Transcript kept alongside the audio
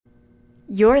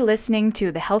You're listening to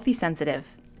The Healthy Sensitive.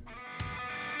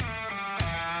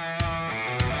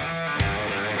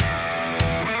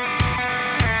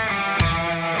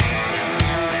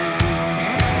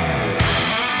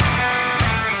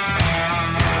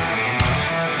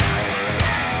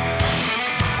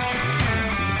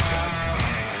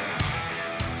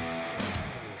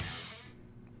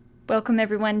 Welcome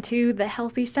everyone to The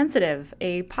Healthy Sensitive,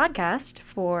 a podcast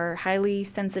for highly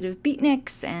sensitive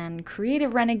beatniks and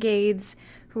creative renegades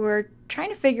who are trying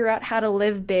to figure out how to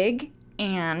live big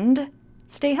and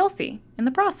stay healthy in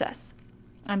the process.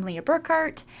 I'm Leah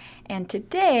Burkhart, and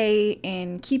today,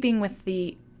 in keeping with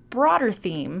the broader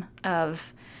theme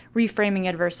of reframing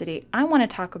adversity, I want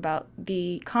to talk about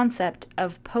the concept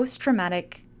of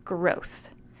post-traumatic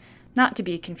growth, not to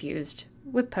be confused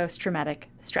with post-traumatic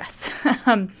stress.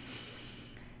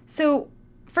 So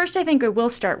first, I think I will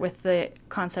start with the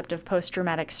concept of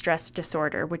post-traumatic stress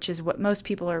disorder, which is what most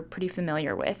people are pretty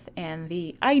familiar with. And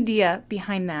the idea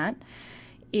behind that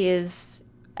is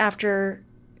after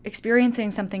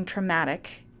experiencing something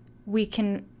traumatic, we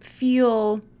can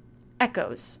feel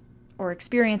echoes or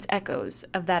experience echoes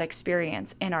of that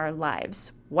experience in our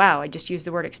lives. Wow, I just used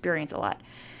the word experience a lot.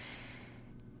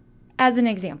 As an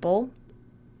example,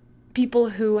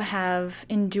 people who have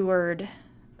endured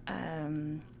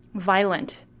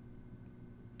violent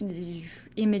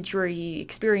imagery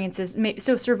experiences,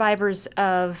 so survivors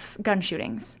of gun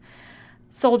shootings,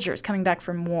 soldiers coming back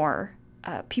from war,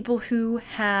 people who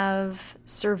have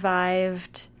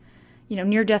survived,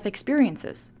 near-death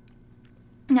experiences.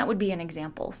 That would be an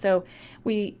example. So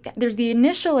there's the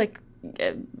initial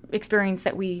experience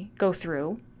that we go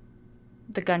through,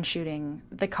 the gun shooting,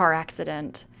 the car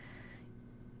accident,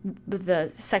 the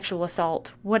sexual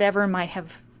assault, whatever might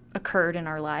have occurred in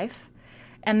our life.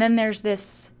 And then there's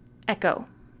this echo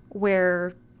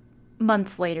where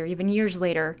months later, even years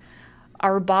later,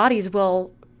 our bodies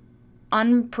will,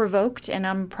 unprovoked and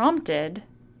unprompted,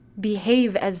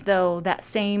 behave as though that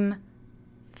same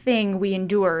thing we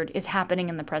endured is happening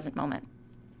in the present moment.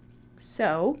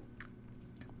 So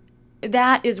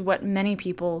that is what many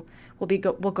people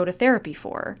will go to therapy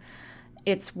for.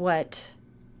 It's what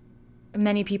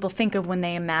many people think of when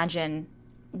they imagine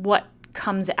what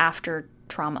comes after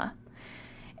trauma.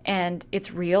 And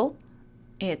it's real.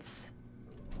 It's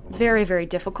very, very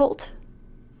difficult.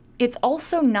 It's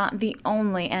also not the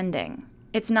only ending.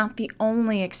 It's not the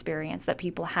only experience that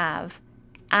people have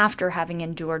after having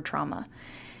endured trauma.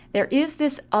 There is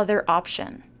this other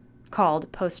option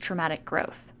called post-traumatic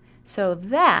growth. So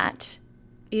that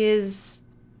is,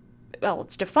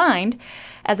 it's defined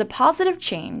as a positive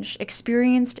change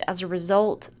experienced as a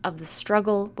result of the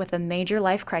struggle with a major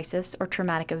life crisis or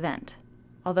traumatic event.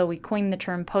 Although we coined the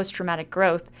term post-traumatic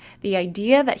growth, the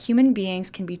idea that human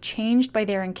beings can be changed by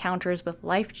their encounters with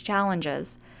life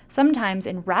challenges, sometimes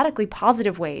in radically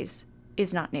positive ways,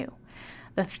 is not new.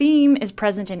 The theme is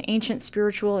present in ancient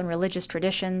spiritual and religious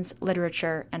traditions,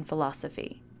 literature, and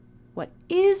philosophy. What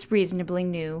is reasonably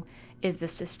new is the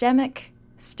systemic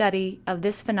study of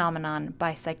this phenomenon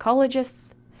by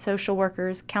psychologists, social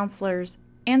workers, counselors,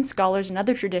 and scholars in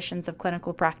other traditions of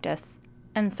clinical practice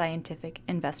and scientific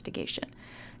investigation.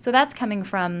 So that's coming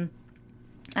from,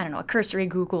 a cursory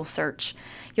Google search.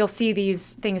 You'll see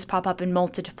these things pop up in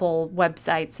multiple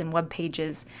websites and web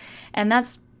pages, and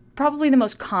that's probably the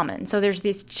most common. So there's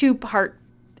this two-part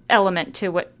element to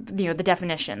what, the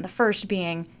definition. The first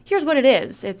being, here's what it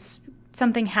is. It's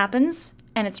something happens,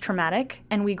 and it's traumatic,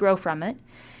 and we grow from it.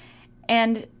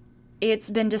 And it's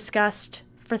been discussed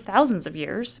for thousands of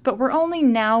years, but we're only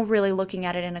now really looking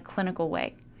at it in a clinical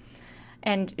way.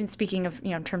 And in speaking of,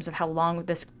 in terms of how long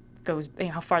this goes,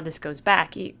 how far this goes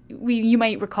back, you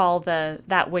might recall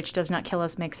 "That which does not kill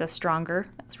us makes us stronger."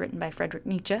 That was written by Friedrich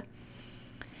Nietzsche.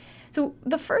 So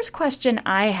the first question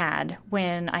I had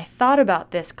when I thought about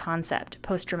this concept,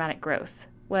 post-traumatic growth,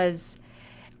 was,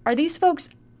 are these folks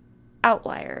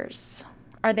outliers?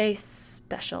 Are they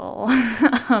special?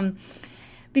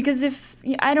 Because if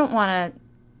I don't want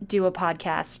to do a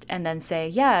podcast and then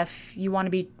say, if you want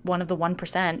to be one of the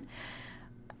 1%,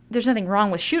 there's nothing wrong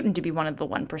with shooting to be one of the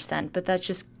 1%, but that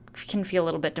just can feel a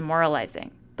little bit demoralizing.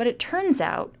 But it turns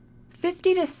out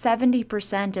 50 to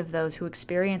 70% of those who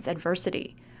experience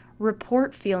adversity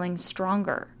report feeling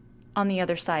stronger on the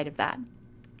other side of that.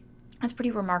 That's pretty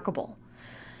remarkable.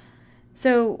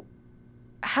 So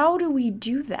how do we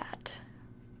do that?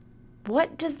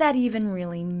 What does that even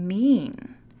really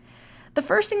mean? The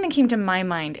first thing that came to my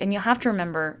mind, and you'll have to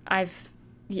remember, I've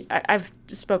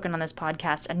spoken on this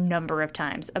podcast a number of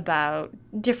times about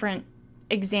different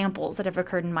examples that have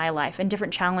occurred in my life and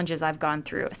different challenges I've gone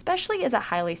through, especially as a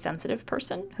highly sensitive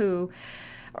person who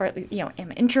or am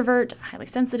an introvert, a highly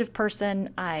sensitive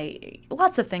person.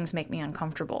 Lots of things make me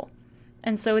uncomfortable.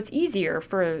 And so it's easier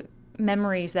for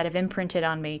memories that have imprinted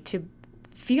on me to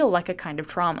feel like a kind of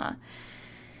trauma.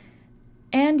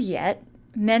 And yet,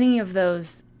 many of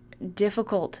those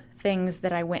difficult things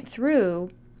that I went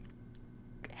through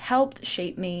helped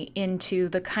shape me into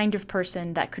the kind of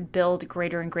person that could build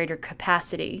greater and greater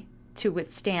capacity to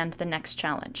withstand the next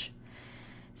challenge.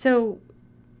 So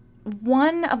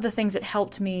one of the things that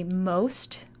helped me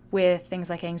most with things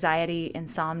like anxiety,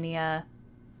 insomnia,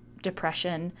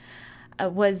 depression,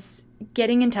 was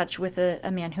getting in touch with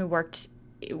a man who worked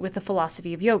with the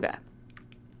philosophy of yoga.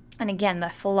 And again, the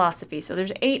philosophy. So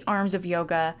there's 8 arms of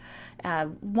yoga.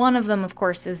 One of them, of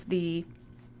course, is the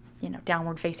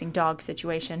downward-facing dog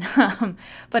situation.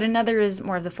 But another is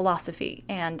more of the philosophy.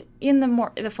 And in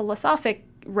the philosophic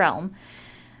realm,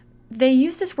 they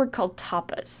use this word called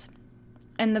tapas.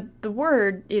 And the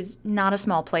word is not a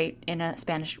small plate in a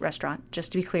Spanish restaurant,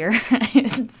 just to be clear.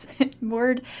 It's a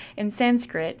word in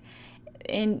Sanskrit.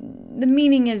 And the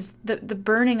meaning is the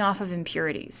burning off of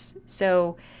impurities.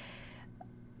 So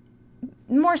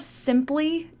more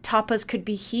simply, tapas could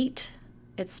be heat.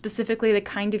 It's specifically the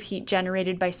kind of heat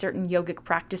generated by certain yogic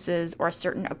practices, or a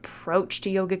certain approach to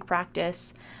yogic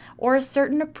practice, or a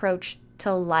certain approach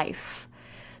to life.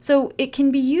 So it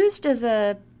can be used as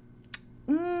a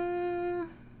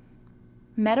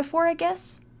metaphor, I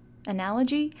guess,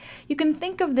 analogy. You can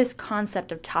think of this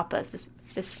concept of tapas,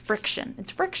 this friction.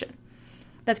 It's friction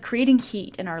that's creating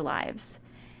heat in our lives,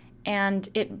 and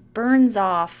it burns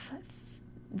off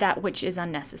that which is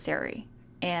unnecessary.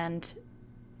 And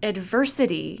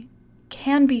adversity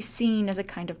can be seen as a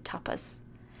kind of tapas.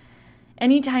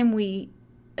 Anytime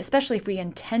especially if we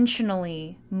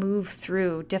intentionally move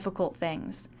through difficult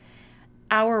things,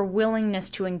 our willingness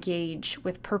to engage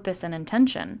with purpose and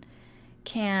intention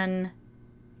can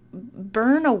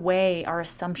burn away our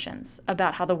assumptions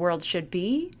about how the world should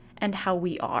be and how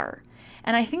we are.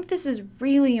 And I think this is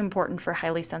really important for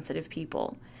highly sensitive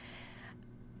people.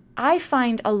 I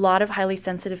find a lot of highly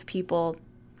sensitive people,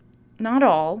 not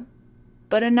all,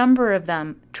 but a number of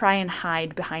them, try and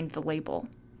hide behind the label.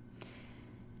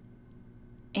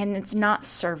 And it's not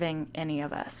serving any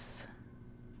of us.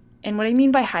 And what I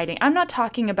mean by hiding, I'm not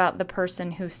talking about the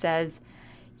person who says,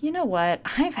 you know what,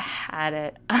 I've had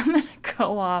it. I'm going to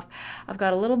go off. I've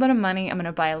got a little bit of money. I'm going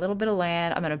to buy a little bit of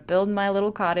land. I'm going to build my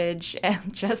little cottage,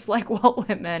 and just like Walt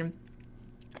Whitman,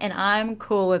 and I'm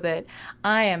cool with it.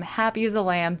 I am happy as a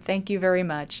lamb. Thank you very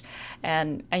much.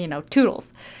 And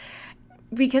toodles.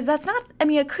 Because that's not,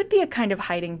 it could be a kind of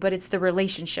hiding, but it's the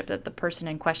relationship that the person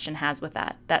in question has with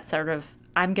that sort of,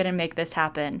 I'm going to make this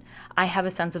happen. I have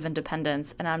a sense of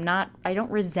independence, and I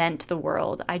don't resent the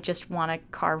world. I just want to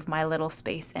carve my little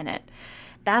space in it.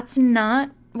 That's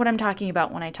not what I'm talking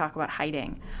about when I talk about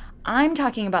hiding. I'm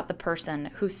talking about the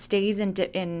person who stays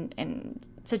in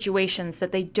situations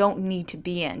that they don't need to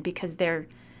be in because they're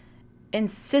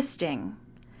insisting,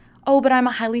 oh, but I'm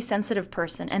a highly sensitive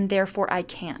person, and therefore I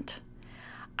can't.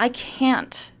 I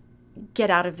can't get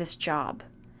out of this job.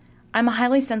 I'm a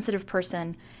highly sensitive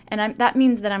person, and that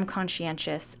means that I'm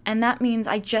conscientious, and that means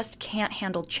I just can't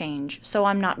handle change, so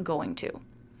I'm not going to.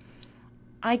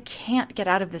 I can't get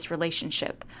out of this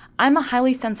relationship. I'm a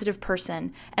highly sensitive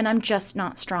person, and I'm just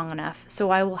not strong enough, so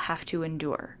I will have to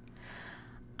endure.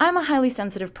 I'm a highly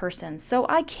sensitive person, so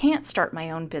I can't start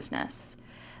my own business.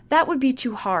 That would be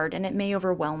too hard, and it may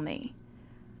overwhelm me.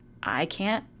 I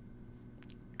can't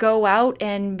go out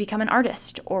and become an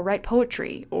artist, or write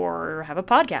poetry, or have a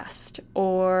podcast,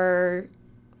 or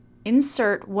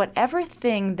insert whatever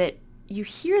thing that you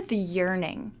hear the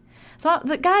yearning. So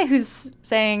the guy who's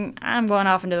saying, I'm going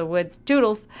off into the woods,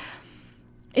 toodles,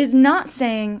 is not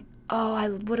saying, oh, I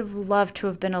would have loved to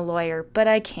have been a lawyer, but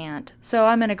I can't, so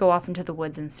I'm going to go off into the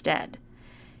woods instead.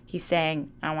 He's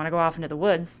saying, I want to go off into the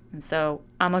woods, and so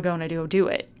I'm going to do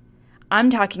it. I'm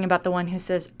talking about the one who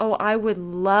says, oh, I would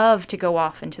love to go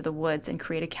off into the woods and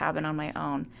create a cabin on my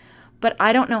own, but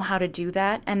I don't know how to do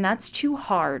that, and that's too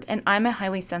hard, and I'm a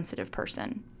highly sensitive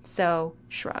person, so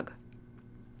shrug.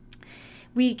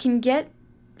 We can get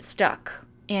stuck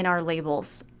in our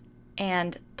labels,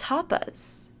 and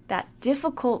tapas, that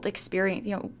difficult experience,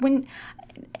 and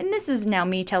this is now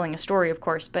me telling a story, of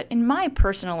course, but in my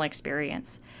personal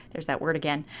experience, there's that word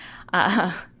again,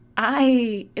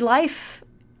 life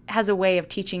has a way of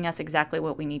teaching us exactly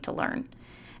what we need to learn.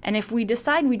 And if we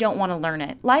decide we don't want to learn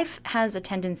it, life has a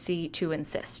tendency to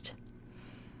insist.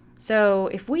 So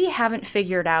if we haven't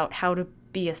figured out how to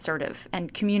be assertive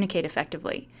and communicate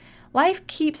effectively, life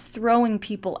keeps throwing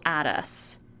people at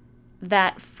us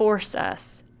that force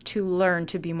us to learn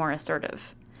to be more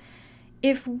assertive.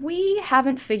 If we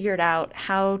haven't figured out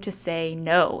how to say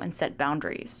no and set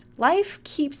boundaries, life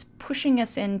keeps pushing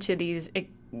us into these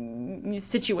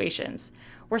situations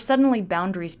where suddenly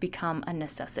boundaries become a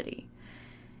necessity.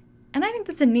 And I think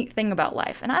that's a neat thing about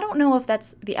life. And I don't know if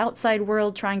that's the outside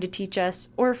world trying to teach us,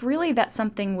 or if really that's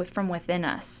something from within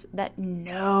us that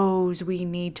knows we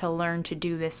need to learn to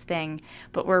do this thing,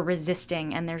 but we're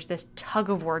resisting, and there's this tug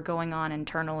of war going on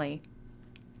internally.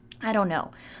 I don't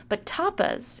know. But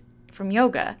tapas from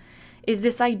yoga is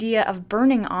this idea of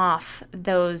burning off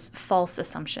those false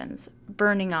assumptions,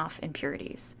 burning off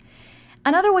impurities.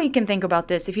 Another way you can think about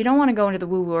this, if you don't want to go into the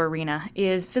woo-woo arena,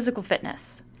 is physical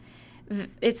fitness.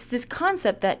 It's this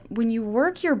concept that when you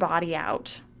work your body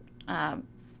out,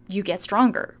 you get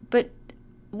stronger. But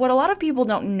what a lot of people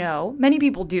don't know, many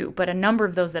people do, but a number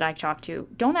of those that I talk to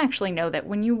don't actually know that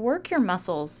when you work your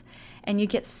muscles and you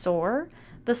get sore,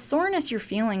 the soreness you're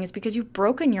feeling is because you've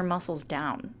broken your muscles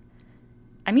down.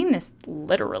 I mean this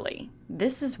literally.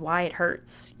 This is why it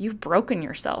hurts. You've broken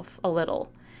yourself a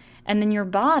little. And then your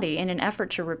body, in an effort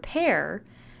to repair,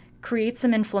 creates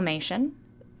some inflammation,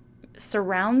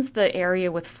 surrounds the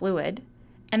area with fluid,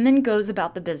 and then goes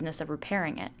about the business of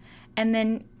repairing it. And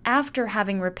then after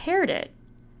having repaired it,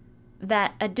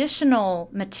 that additional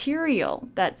material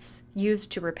that's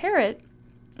used to repair it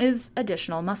is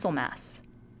additional muscle mass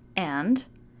and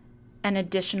an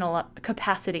additional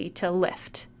capacity to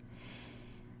lift.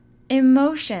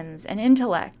 Emotions and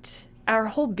intellect, our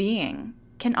whole being,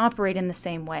 can operate in the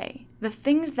same way. The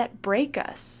things that break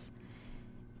us,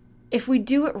 if we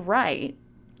do it right,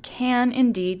 can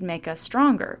indeed make us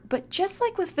stronger. But just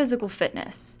like with physical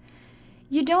fitness,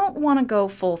 you don't want to go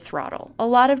full throttle. A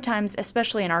lot of times,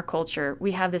 especially in our culture,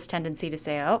 we have this tendency to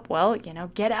say, oh, well,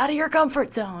 get out of your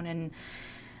comfort zone and,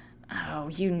 oh,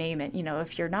 you name it.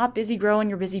 If you're not busy growing,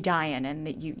 you're busy dying. And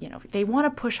that they want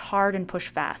to push hard and push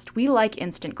fast. We like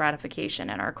instant gratification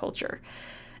in our culture.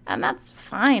 And that's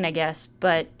fine, I guess,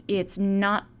 but it's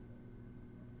not,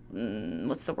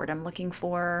 what's the word I'm looking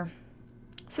for?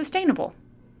 Sustainable.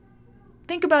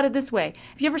 Think about it this way.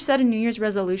 Have you ever set a New Year's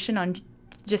resolution on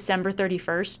December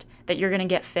 31st that you're going to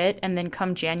get fit, and then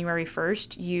come January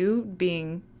 1st, you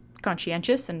being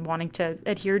conscientious and wanting to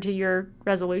adhere to your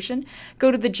resolution,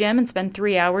 go to the gym and spend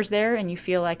 3 hours there, and you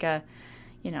feel like a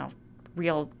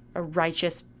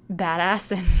righteous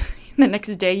badass, and the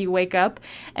next day you wake up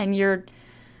and you're,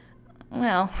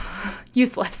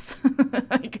 useless.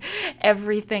 Like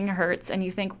everything hurts, and you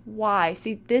think, why?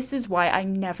 See, this is why I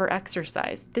never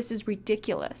exercise. This is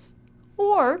ridiculous.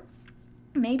 Or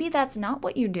maybe that's not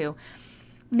what you do.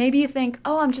 Maybe you think,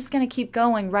 oh, I'm just going to keep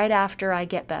going right after I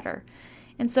get better.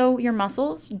 And so your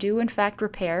muscles do in fact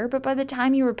repair, but by the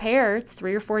time you repair, it's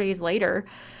 3 or 4 days later,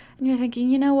 and you're thinking,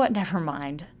 you know what, never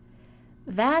mind.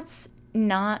 That's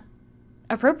not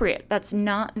appropriate. That's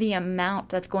not the amount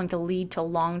that's going to lead to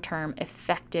long-term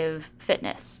effective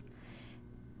fitness.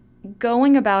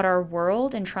 Going about our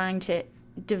world and trying to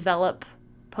develop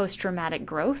post-traumatic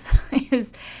growth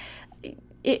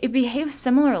it behaves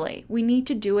similarly. We need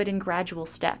to do it in gradual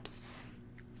steps.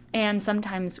 And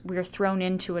sometimes we're thrown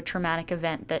into a traumatic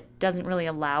event that doesn't really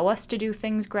allow us to do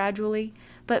things gradually.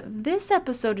 But this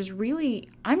episode is really,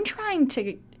 I'm trying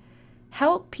to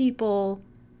help people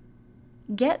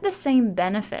get the same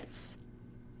benefits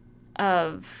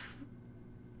of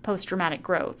post-traumatic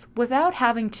growth without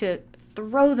having to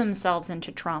throw themselves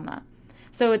into trauma.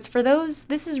 So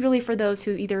this is really for those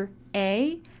who either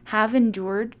A, have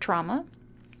endured trauma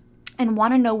and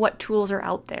want to know what tools are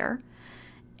out there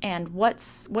and what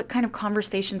kind of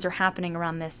conversations are happening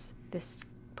around this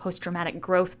post-traumatic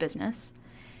growth business.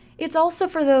 It's also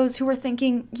for those who are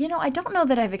thinking, I don't know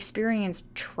that I've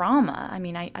experienced trauma. I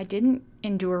mean, I didn't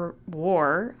endure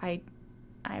war.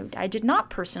 I did not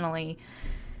personally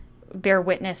bear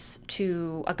witness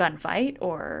to a gunfight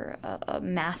or a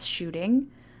mass shooting,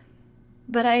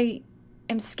 but I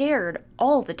am scared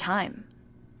all the time.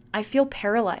 I feel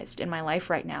paralyzed in my life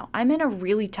right now. I'm in a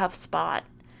really tough spot,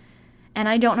 and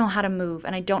I don't know how to move,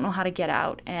 and I don't know how to get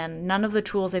out, and none of the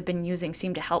tools I've been using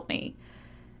seem to help me.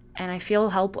 And I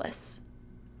feel helpless.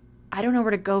 I don't know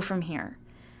where to go from here.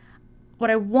 What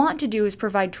I want to do is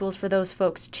provide tools for those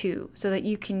folks too, so that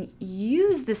you can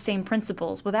use the same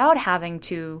principles without having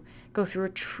to go through a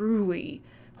truly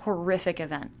horrific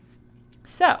event.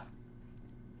 So,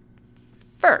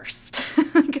 first,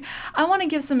 I want to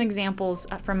give some examples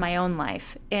from my own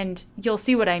life, and you'll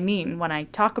see what I mean when I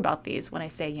talk about these, when I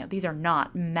say, these are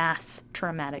not mass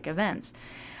traumatic events.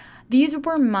 These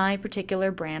were my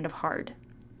particular brand of hard.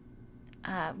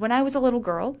 When I was a little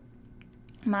girl,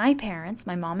 my parents,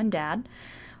 my mom and dad,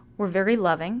 were very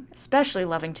loving, especially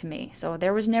loving to me. So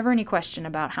there was never any question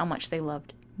about how much they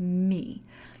loved me.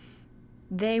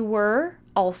 They were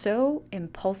also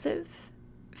impulsive,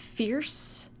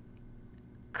 fierce.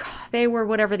 They were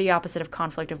whatever the opposite of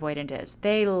conflict avoidant is.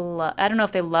 I don't know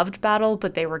if they loved battle,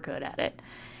 but they were good at it.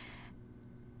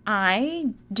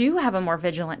 I do have a more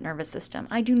vigilant nervous system.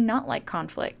 I do not like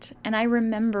conflict. And I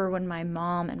remember when my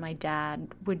mom and my dad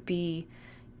would be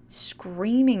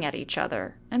screaming at each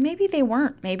other. And maybe they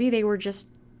weren't. Maybe they were just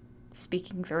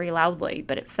speaking very loudly,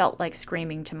 but it felt like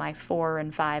screaming to my 4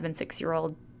 and 5 and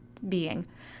 6-year-old being.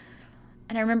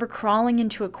 And I remember crawling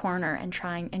into a corner and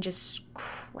just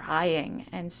crying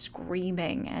and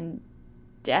screaming and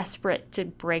desperate to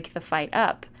break the fight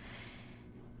up.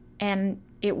 And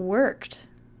it worked.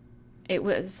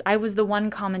 I was the one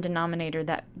common denominator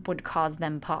that would cause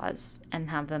them pause and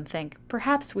have them think,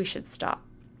 perhaps we should stop.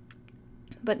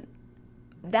 But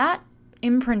that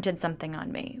imprinted something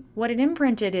on me. What it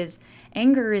imprinted is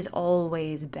anger is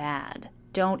always bad.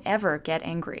 Don't ever get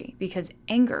angry because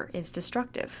anger is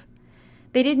destructive.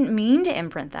 They didn't mean to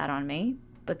imprint that on me,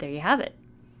 but there you have it.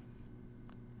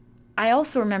 I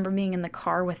also remember being in the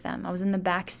car with them. I was in the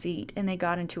back seat and they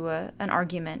got into an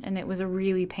argument, and it was a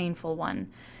really painful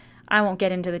one. I won't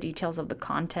get into the details of the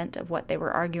content of what they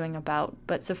were arguing about,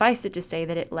 but suffice it to say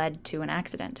that it led to an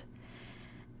accident.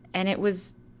 And it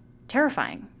was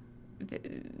terrifying.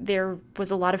 There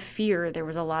was a lot of fear. There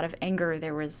was a lot of anger.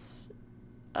 There was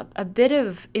a bit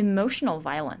of emotional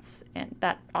violence, and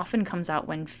that often comes out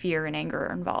when fear and anger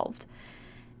are involved.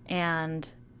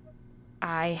 And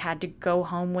I had to go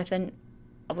home with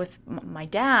my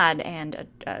dad and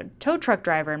a tow truck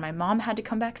driver, and my mom had to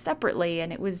come back separately,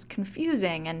 and it was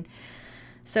confusing. And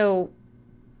so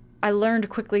I learned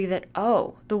quickly that,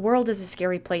 the world is a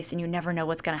scary place and you never know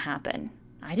what's going to happen.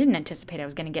 I didn't anticipate I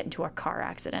was going to get into a car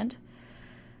accident.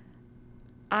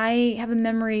 I have a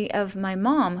memory of my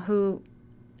mom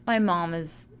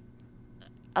is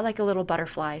like a little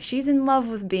butterfly. She's in love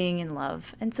with being in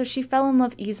love. And so she fell in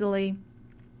love easily.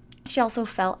 She also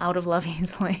fell out of love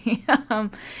easily.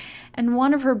 And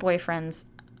one of her boyfriends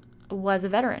was a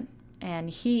veteran. And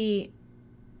he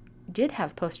did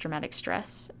have post-traumatic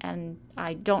stress. And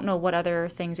I don't know what other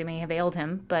things may have ailed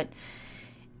him, but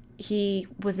he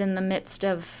was in the midst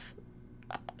of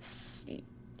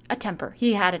a temper.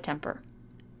 He had a temper.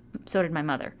 So did my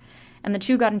mother. And the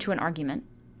two got into an argument.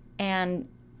 And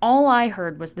all I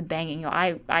heard was the banging.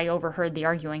 I overheard the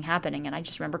arguing happening, and I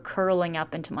just remember curling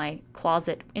up into my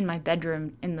closet in my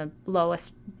bedroom in the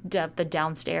lowest of the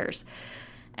downstairs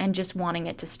and just wanting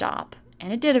it to stop.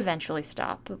 And it did eventually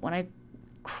stop. But when I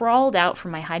crawled out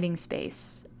from my hiding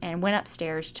space and went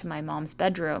upstairs to my mom's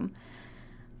bedroom,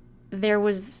 there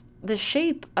was the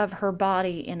shape of her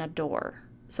body in a door.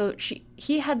 So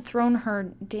he had thrown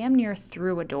her damn near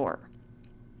through a door.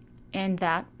 And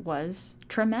that was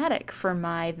traumatic for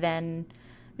my then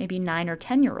maybe 9 or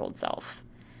 10-year-old self.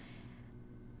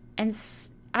 And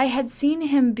I had seen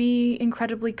him be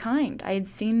incredibly kind. I had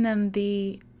seen them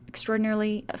be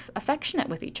extraordinarily affectionate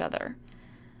with each other.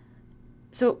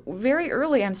 So very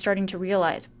early, I'm starting to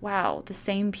realize, wow, the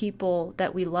same people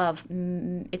that we love,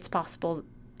 it's possible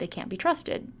they can't be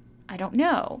trusted. I don't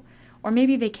know. Or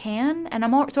maybe they can. And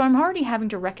I'm already having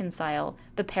to reconcile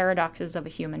the paradoxes of a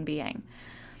human being.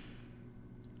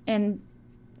 And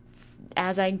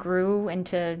as I grew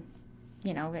into,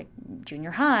 like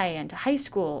junior high and to high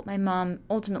school, my mom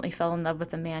ultimately fell in love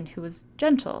with a man who was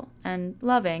gentle and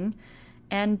loving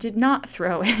and did not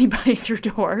throw anybody through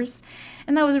doors.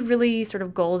 And that was a really sort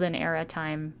of golden era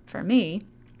time for me.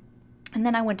 And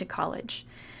then I went to college.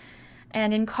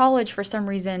 And in college, for some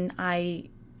reason, I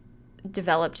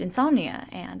developed insomnia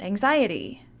and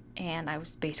anxiety. And I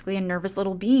was basically a nervous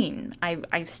little bean.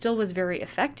 I still was very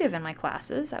effective in my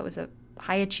classes. I was a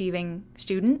high-achieving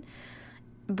student.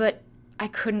 But I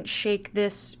couldn't shake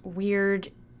these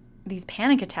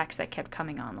panic attacks that kept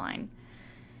coming online.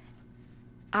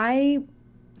 I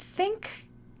think,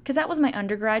 because that was my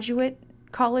undergraduate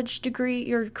college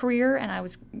degree or career, and I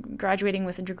was graduating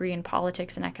with a degree in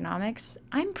politics and economics,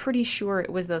 I'm pretty sure it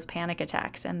was those panic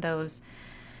attacks and those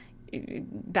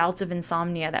bouts of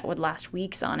insomnia that would last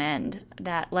weeks on end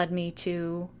that led me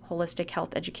to holistic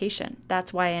health education.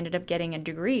 That's why I ended up getting a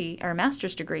degree or a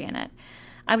master's degree in it.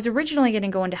 I was originally going to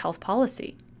go into health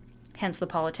policy, hence the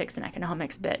politics and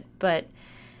economics bit. But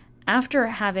after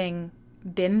having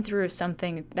been through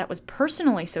something that was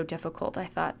personally so difficult, I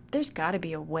thought there's got to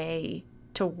be a way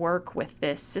to work with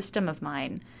this system of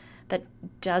mine that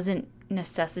doesn't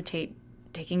necessitate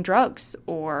taking drugs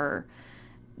or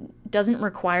doesn't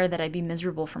require that I be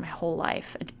miserable for my whole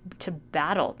life to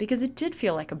battle, because it did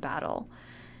feel like a battle.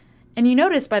 And you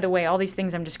notice, by the way, all these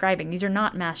things I'm describing, these are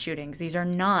not mass shootings. These are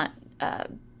not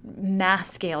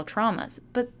mass-scale traumas,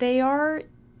 but they are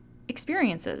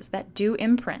experiences that do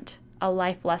imprint a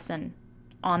life lesson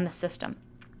on the system.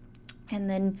 And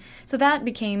then, so that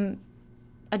became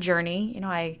a journey.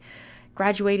 I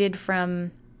graduated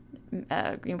from,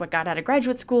 got out of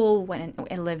graduate school, went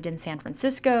and lived in San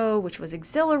Francisco, which was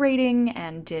exhilarating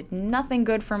and did nothing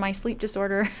good for my sleep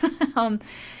disorder. I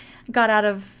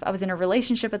was in a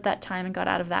relationship at that time and got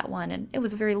out of that one. And it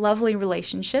was a very lovely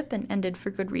relationship and ended for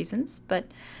good reasons. But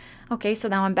okay, so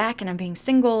now I'm back and I'm being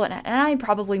single. And I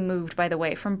probably moved, by the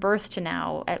way, from birth to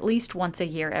now at least once a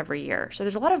year, every year. So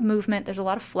there's a lot of movement. There's a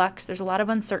lot of flux. There's a lot of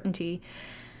uncertainty.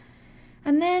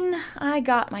 And then I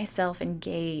got myself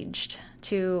engaged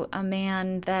to a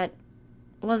man that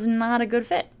was not a good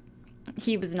fit.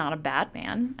 He was not a bad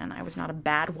man, and I was not a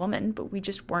bad woman, but we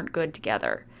just weren't good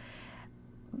together.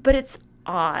 But it's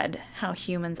odd how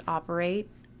humans operate.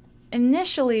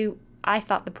 Initially, I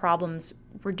thought the problems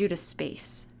were due to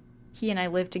space. He and I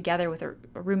lived together with a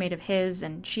roommate of his,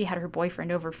 and she had her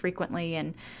boyfriend over frequently,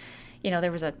 and,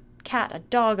 there was a cat, a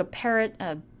dog, a parrot,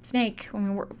 a snake. I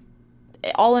mean, we're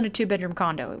all in a 2-bedroom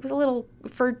condo. It was a little,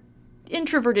 for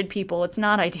introverted people, it's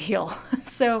not ideal.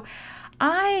 So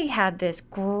I had this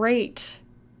great,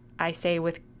 I say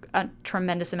with a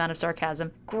tremendous amount of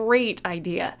sarcasm, great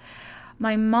idea.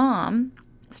 My mom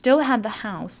still had the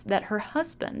house that her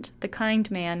husband, the kind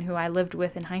man who I lived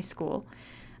with in high school,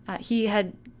 he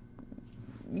had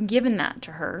given that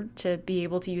to her to be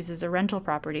able to use as a rental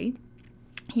property.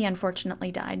 He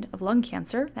unfortunately died of lung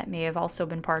cancer. That may have also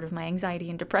been part of my anxiety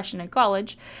and depression in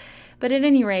college. But at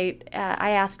any rate, I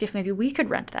asked if maybe we could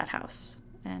rent that house.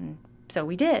 And so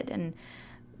we did. And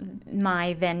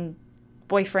my then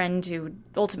boyfriend, who would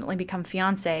ultimately become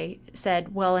fiance,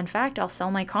 said, well, in fact, I'll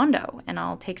sell my condo and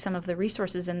I'll take some of the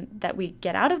resources that we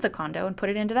get out of the condo and put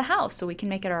it into the house so we can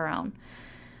make it our own,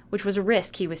 which was a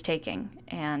risk he was taking.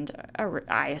 And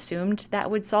I assumed that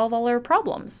would solve all our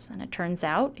problems. And it turns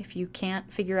out, if you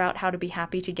can't figure out how to be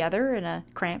happy together in a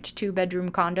cramped 2-bedroom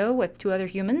condo with 2 other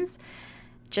humans,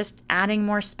 just adding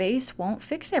more space won't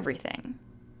fix everything.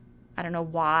 I don't know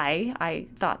why I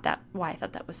thought that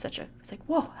was it's like,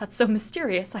 whoa, that's so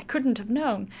mysterious. I couldn't have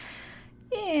known.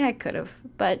 Yeah, I could have,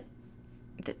 but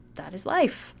that is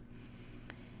life.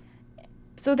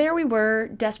 So there we were,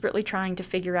 desperately trying to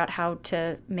figure out how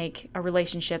to make a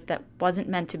relationship that wasn't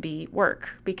meant to be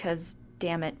work, because,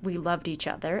 damn it, we loved each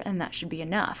other and that should be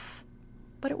enough.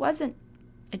 But it wasn't.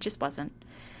 It just wasn't.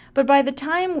 But by the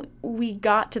time we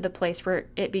got to the place where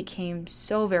it became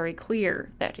so very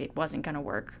clear that it wasn't going to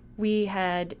work, we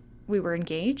were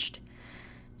engaged,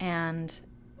 and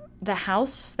the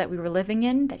house that we were living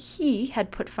in, that he had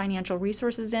put financial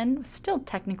resources in, was still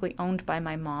technically owned by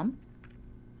my mom.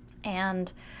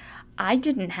 And I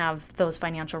didn't have those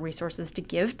financial resources to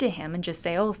give to him and just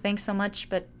say, oh, thanks so much,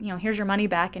 but here's your money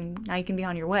back and now you can be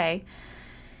on your way.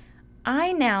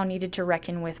 I now needed to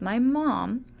reckon with my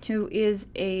mom, who is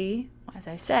as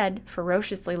I said,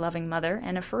 ferociously loving mother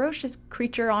and a ferocious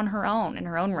creature on her own, in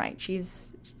her own right.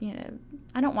 She's,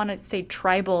 I don't want to say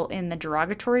tribal in the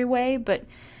derogatory way, but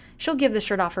she'll give the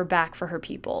shirt off her back for her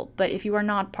people. But if you are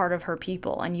not part of her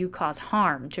people and you cause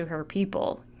harm to her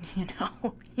people,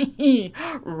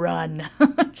 run.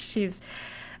 She's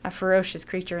a ferocious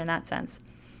creature in that sense.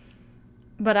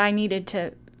 But I needed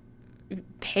to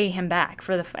pay him back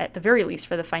at the very least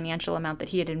for the financial amount that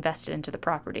he had invested into the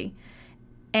property.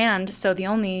 And so the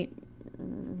only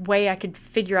way I could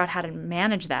figure out how to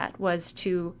manage that was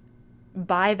to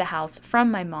buy the house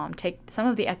from my mom, take some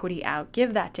of the equity out,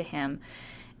 give that to him.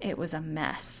 It was a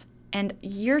mess. And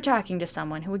you're talking to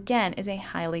someone who, again, is a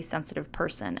highly sensitive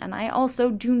person. And I also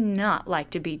do not like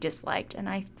to be disliked, and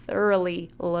I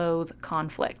thoroughly loathe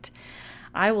conflict.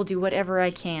 I will do whatever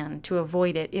I can to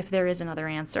avoid it if there is another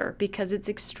answer, because it's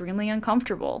extremely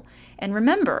uncomfortable. And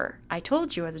remember, I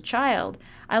told you as a child,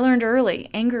 I learned early,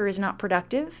 anger is not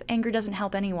productive, anger doesn't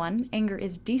help anyone, anger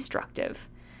is destructive.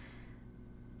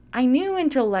 I knew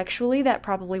intellectually that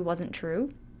probably wasn't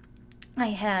true. I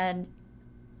had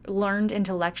learned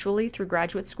intellectually through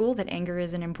graduate school that anger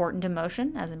is an important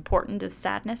emotion, as important as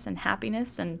sadness and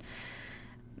happiness and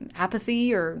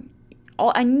apathy or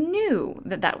all. I knew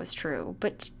that was true,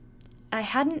 but I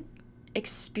hadn't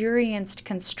experienced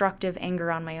constructive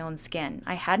anger on my own skin.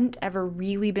 I hadn't ever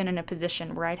really been in a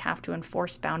position where I'd have to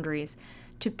enforce boundaries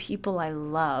to people I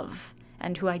love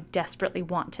and who I desperately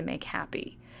want to make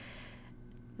happy.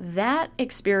 That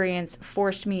experience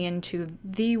forced me into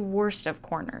the worst of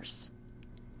corners.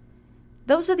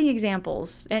 Those are the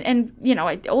examples. And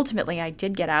ultimately I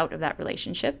did get out of that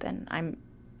relationship, and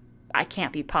I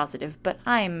can't be positive, but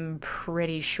I'm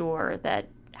pretty sure that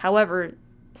however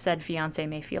said fiance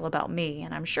may feel about me,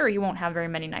 and I'm sure he won't have very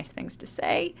many nice things to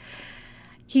say,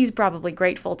 he's probably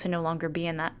grateful to no longer be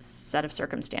in that set of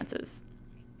circumstances.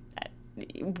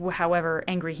 However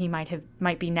angry he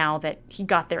might be now that he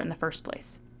got there in the first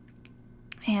place.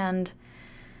 And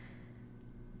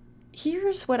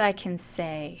here's what I can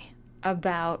say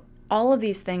about all of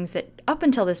these things that up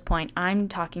until this point I'm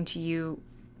talking to you,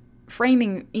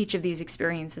 framing each of these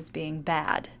experiences being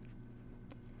bad.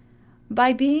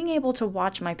 By being able to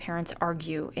watch my parents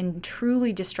argue in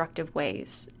truly destructive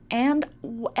ways, and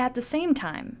at the same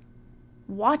time,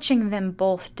 watching them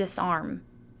both disarm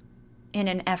in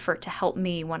an effort to help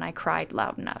me when I cried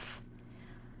loud enough.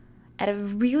 At a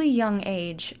really young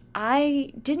age,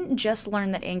 I didn't just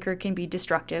learn that anger can be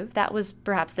destructive. That was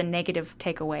perhaps the negative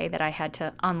takeaway that I had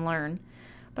to unlearn.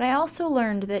 But I also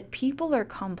learned that people are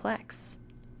complex.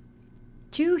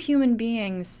 A human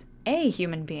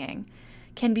being,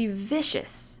 can be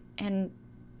vicious and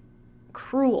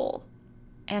cruel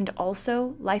and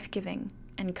also life-giving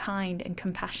and kind and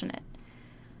compassionate.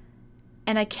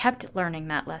 And I kept learning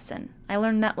that lesson. I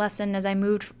learned that lesson as I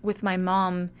moved with my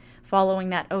mom, following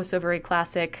that oh-so-very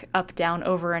classic up, down,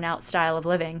 over, and out style of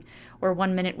living, where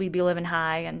 1 minute we'd be living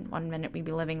high and 1 minute we'd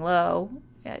be living low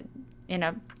in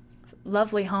a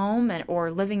lovely home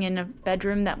or living in a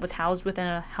bedroom that was housed within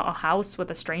a house with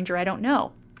a stranger I don't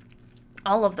know.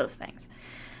 All of those things.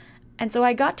 And so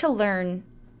I got to learn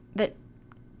that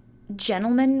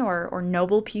gentlemen or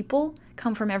noble people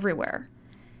come from everywhere.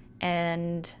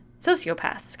 And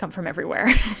sociopaths come from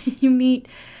everywhere. You meet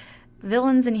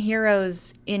villains and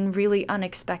heroes in really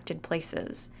unexpected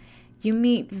places. You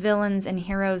meet villains and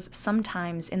heroes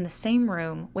sometimes in the same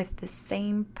room with the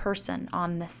same person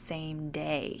on the same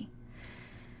day.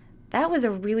 That was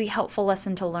a really helpful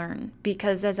lesson to learn,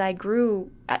 because as I grew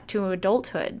to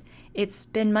adulthood, it's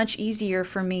been much easier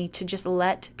for me to just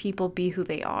let people be who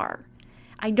they are.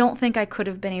 I don't think I could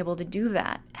have been able to do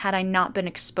that had I not been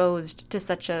exposed to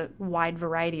such a wide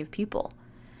variety of people.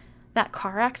 That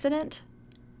car accident,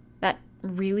 that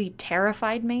really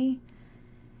terrified me.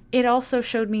 It also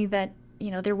showed me that,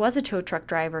 there was a tow truck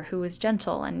driver who was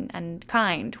gentle and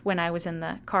kind when I was in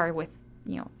the car with,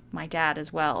 my dad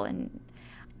as well. And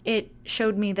it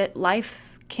showed me that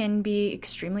life can be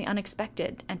extremely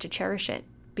unexpected and to cherish it,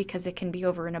 because it can be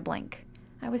over in a blink.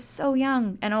 I was so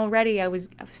young, and already I was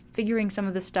figuring some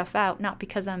of this stuff out, not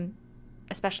because I'm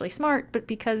especially smart, but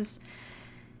because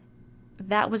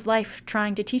that was life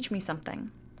trying to teach me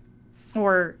something.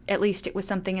 Or at least it was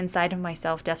something inside of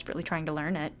myself desperately trying to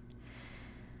learn it.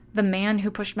 The man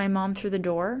who pushed my mom through the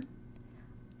door,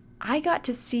 I got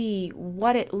to see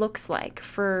what it looks like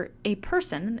for a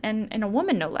person, and a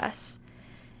woman no less,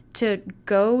 to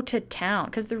go to town.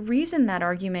 Because the reason that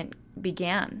argument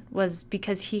began was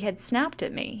because he had snapped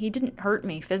at me. He didn't hurt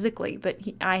me physically, but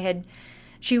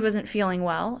she wasn't feeling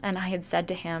well, and I had said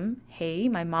to him, "Hey,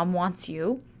 my mom wants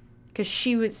you," because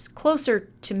she was closer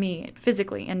to me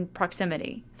physically in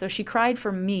proximity. So she cried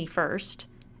for me first,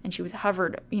 and she was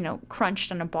hovered,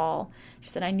 crunched on a ball. She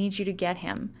said, "I need you to get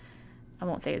him." I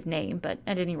won't say his name, but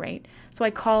at any rate. So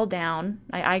I call down,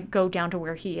 I go down to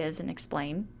where he is and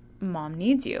explain, "Mom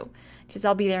needs you." She says,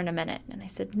 "I'll be there in a minute." And I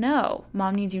said, "No,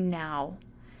 Mom needs you now."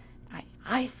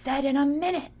 I said in a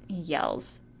minute, he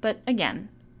yells. But again,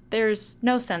 there's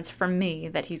no sense from me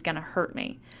that he's going to hurt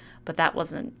me. But that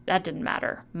didn't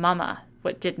matter. "Mama,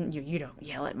 what didn't you? You don't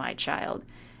yell at my child."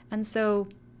 And so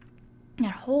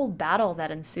that whole battle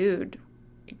that ensued,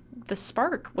 the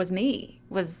spark was me.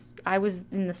 I was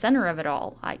in the center of it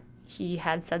all. He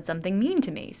had said something mean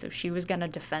to me, so she was going to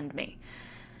defend me.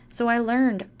 So I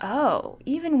learned,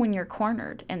 even when you're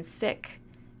cornered and sick,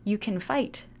 you can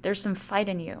fight. There's some fight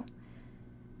in you.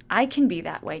 I can be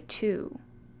that way too.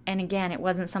 And again, it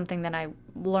wasn't something that I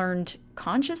learned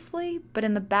consciously, but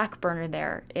in the back burner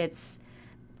there, it's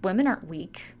women aren't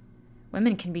weak.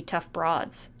 Women can be tough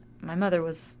broads. My mother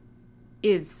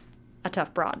is a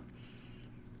tough broad.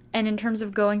 And in terms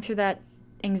of going through that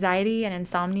anxiety and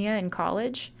insomnia in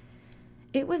college,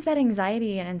 it was that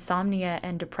anxiety and insomnia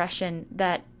and depression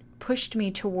that pushed me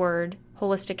toward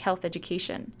holistic health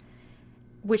education,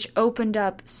 which opened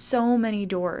up so many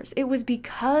doors. It was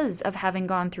because of having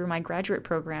gone through my graduate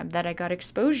program that I got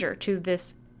exposure to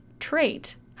this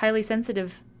trait, highly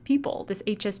sensitive people, this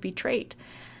HSP trait,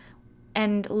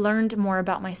 and learned more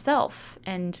about myself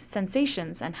and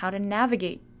sensations and how to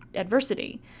navigate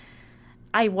adversity.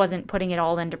 I wasn't putting it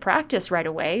all into practice right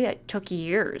away. It took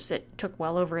years. It took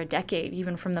well over a decade,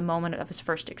 even from the moment I was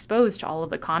first exposed to all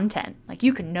of the content. Like,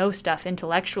 you can know stuff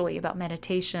intellectually about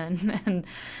meditation and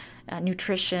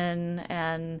nutrition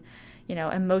and,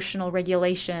 emotional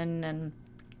regulation, and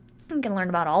you can learn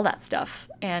about all that stuff.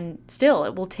 And still,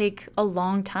 it will take a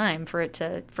long time for it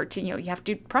to, you have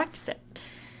to practice it.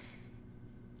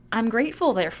 I'm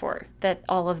grateful, therefore, that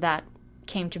all of that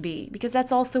came to be, because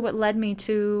that's also what led me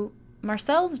to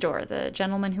Marcel's door, the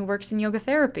gentleman who works in yoga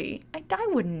therapy. I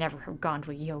would never have gone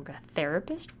to a yoga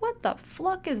therapist. What the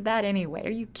fluck is that anyway? Are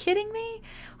you kidding me?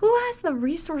 Who has the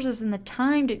resources and the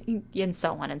time to, and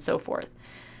so on and so forth.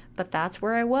 But that's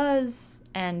where I was,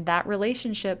 and that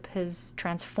relationship has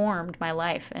transformed my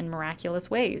life in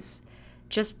miraculous ways.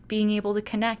 Just being able to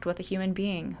connect with a human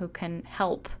being who can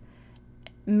help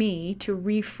me to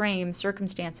reframe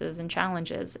circumstances and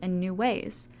challenges in new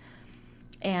ways.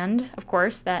 And, of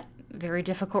course, that very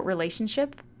difficult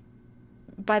relationship,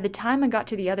 by the time I got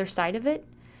to the other side of it,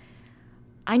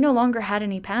 I no longer had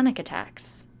any panic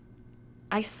attacks.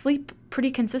 I sleep pretty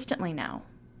consistently now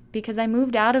because I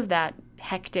moved out of that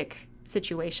hectic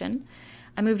situation.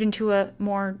 I moved into a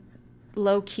more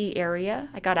low-key area.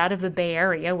 I got out of the Bay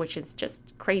Area, which is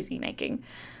just crazy making.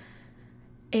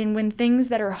 And when things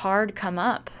that are hard come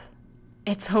up,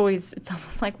 it's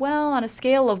almost like, well, on a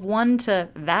scale of 1 to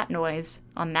that noise,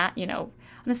 on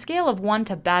a scale of 1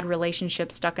 to bad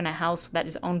relationship stuck in a house that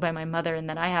is owned by my mother and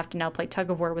that I have to now play tug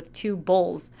of war with 2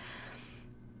 bulls,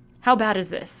 how bad is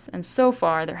this? And so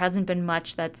far, there hasn't been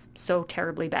much that's so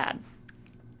terribly bad.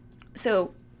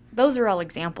 So those are all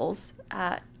examples.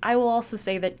 I will also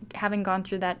say that having gone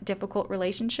through that difficult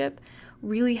relationship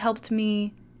really helped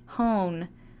me hone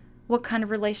what kind of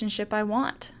relationship I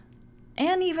want.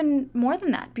 And even more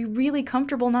than that, be really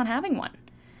comfortable not having one.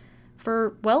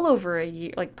 For well over a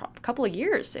year, like a couple of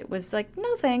years, it was like,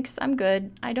 no thanks, I'm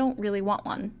good. I don't really want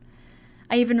one.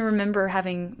 I even remember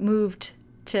having moved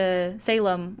to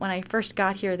Salem when I first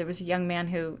got here. There was a young man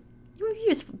who, he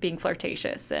was being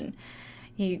flirtatious, and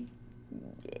he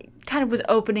kind of was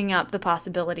opening up the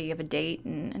possibility of a date.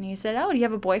 And he said, oh, do you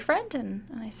have a boyfriend? And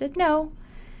I said, no.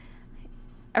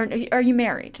 Are you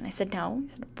married? And I said, no. He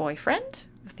said, a boyfriend?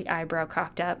 With the eyebrow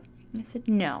cocked up. I said,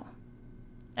 no.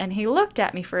 And he looked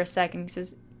at me for a second. He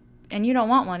says, and you don't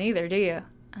want one either, do you?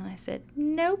 And I said,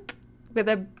 nope, with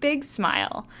a big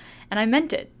smile. And I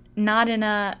meant it. Not in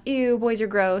a, ew, boys are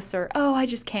gross, or, oh, I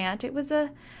just can't. It was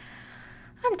a,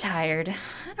 I'm tired.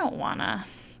 I don't wanna.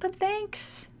 But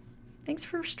thanks. Thanks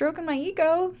for stroking my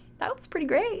ego. That was pretty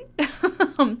great.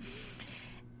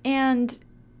 And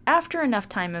after enough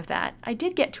time of that, I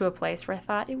did get to a place where I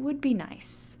thought it would be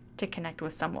nice to connect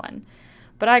with someone.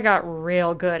 But I got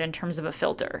real good in terms of a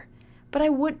filter. But I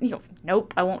would,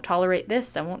 nope, I won't tolerate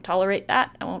this. I won't tolerate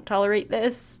that. I won't tolerate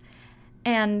this.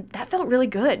 And that felt really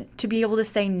good, to be able to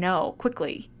say no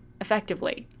quickly,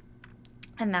 effectively.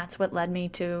 And that's what led me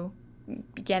to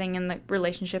getting in the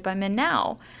relationship I'm in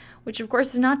now, which of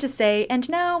course is not to say, and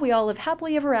now we all live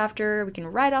happily ever after, we can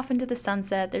ride off into the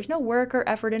sunset, there's no work or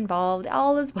effort involved,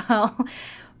 all is well.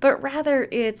 But rather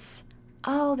it's,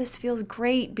 oh, this feels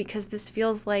great because this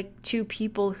feels like 2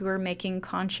 people who are making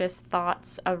conscious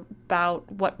thoughts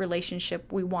about what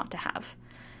relationship we want to have.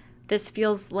 This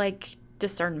feels like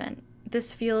discernment.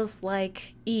 This feels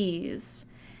like ease.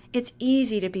 It's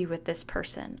easy to be with this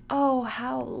person. Oh,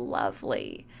 how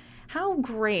lovely. How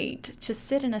great to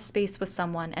sit in a space with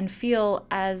someone and feel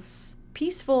as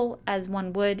peaceful as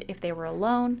one would if they were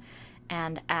alone,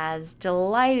 and as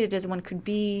delighted as one could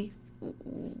be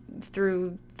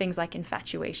through things like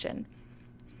infatuation.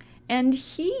 And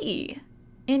he,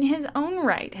 in his own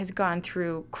right, has gone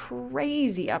through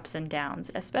crazy ups and downs,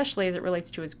 especially as it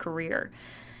relates to his career.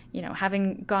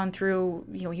 Having gone through,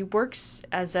 he works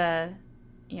as a,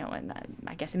 in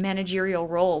I guess a managerial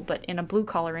role, but in a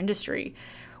blue-collar industry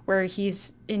where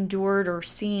he's endured or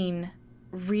seen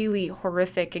really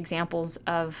horrific examples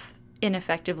of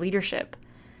ineffective leadership.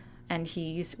 And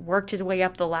he's worked his way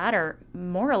up the ladder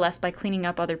more or less by cleaning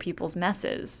up other people's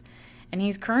messes. And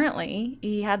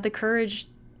he had the courage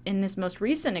in this most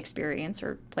recent experience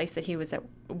or place that he was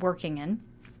working in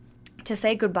to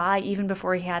say goodbye even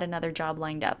before he had another job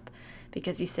lined up.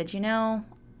 Because he said,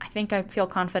 I think I feel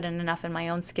confident enough in my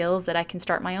own skills that I can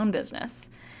start my own business.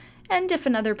 And if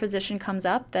another position comes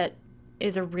up that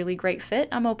is a really great fit,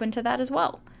 I'm open to that as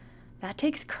well. That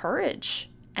takes courage.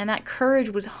 And that courage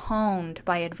was honed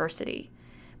by adversity,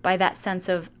 by that sense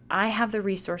of, I have the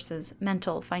resources,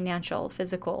 mental, financial,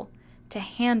 physical, to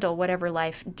handle whatever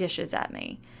life dishes at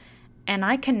me. And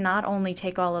I can not only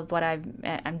take all of what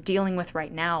I'm dealing with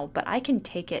right now, but I can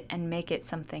take it and make it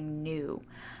something new.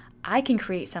 I can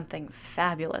create something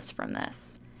fabulous from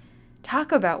this.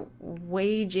 Talk about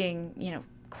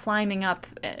climbing up,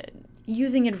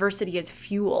 using adversity as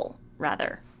fuel,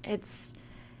 rather. It's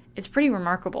It's pretty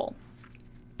remarkable.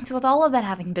 So with all of that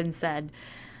having been said,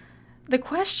 the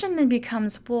question then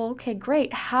becomes, well, okay,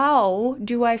 great. How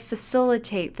do I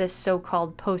facilitate this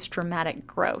so-called post-traumatic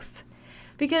growth?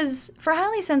 Because for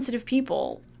highly sensitive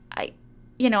people, I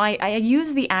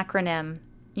use the acronym,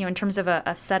 in terms of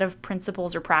a set of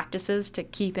principles or practices to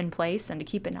keep in place and to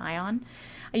keep an eye on.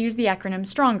 I use the acronym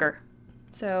STRONGER.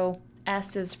 So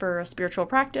S is for a spiritual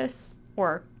practice,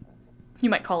 or you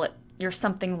might call it your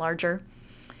something larger.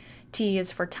 T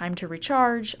is for time to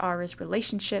recharge, R is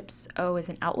relationships, O is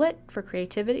an outlet for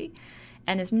creativity,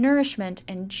 N is nourishment,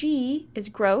 and G is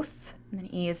growth, and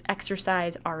then E is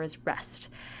exercise, R is rest.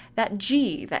 That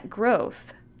G, that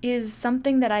growth, is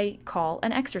something that I call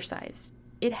an exercise.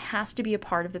 It has to be a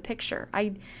part of the picture.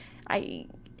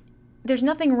 There's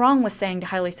nothing wrong with saying to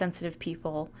highly sensitive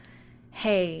people,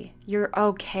 hey, you're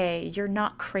okay, you're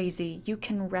not crazy, you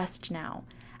can rest now.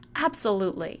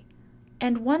 Absolutely.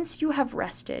 And once you have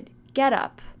rested, get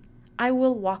up. I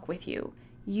will walk with you.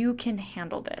 You can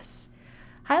handle this.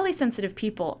 Highly sensitive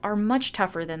people are much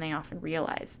tougher than they often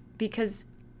realize because,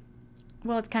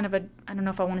 well, it's kind of I don't know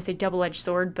if I want to say double-edged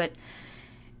sword, but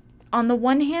on the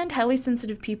one hand, highly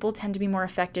sensitive people tend to be more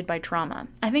affected by trauma.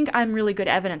 I think I'm really good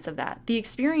evidence of that. The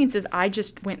experiences I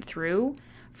just went through,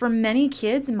 for many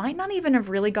kids, might not even have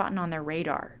really gotten on their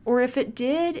radar. Or if it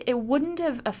did, it wouldn't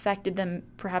have affected them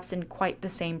perhaps in quite the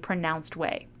same pronounced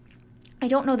way. I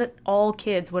don't know that all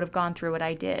kids would have gone through what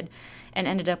I did and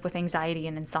ended up with anxiety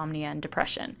and insomnia and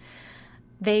depression.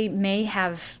 They may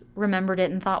have remembered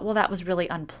it and thought, well, that was really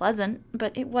unpleasant,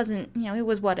 but it wasn't, it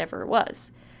was whatever it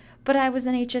was. But I was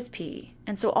an HSP,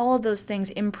 and so all of those things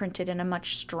imprinted in a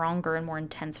much stronger and more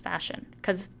intense fashion.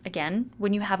 Because, again,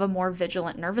 when you have a more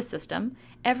vigilant nervous system,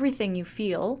 everything you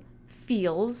feel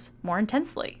feels more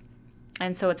intensely.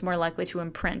 And so it's more likely to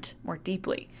imprint more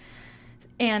deeply.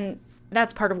 And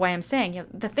that's part of why I'm saying,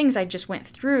 the things I just went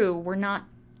through were not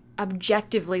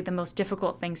objectively the most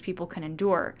difficult things people can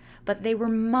endure, but they were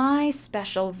my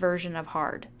special version of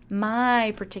hard,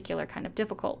 my particular kind of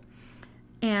difficult.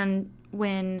 And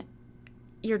when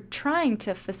you're trying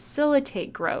to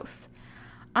facilitate growth,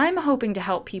 I'm hoping to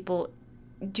help people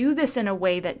do this in a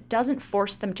way that doesn't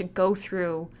force them to go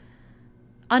through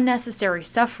unnecessary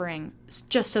suffering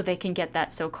just so they can get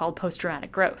that so-called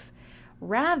post-traumatic growth.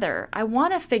 Rather, I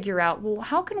want to figure out, well,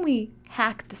 how can we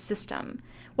hack the system?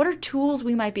 What are tools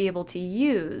we might be able to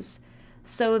use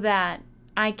so that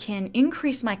I can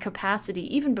increase my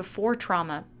capacity even before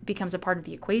trauma becomes a part of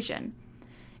the equation,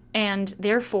 and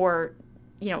therefore,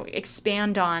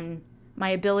 expand on my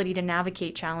ability to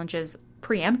navigate challenges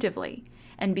preemptively.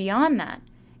 And beyond that,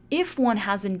 if one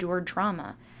has endured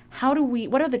trauma,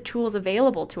 what are the tools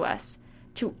available to us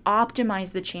to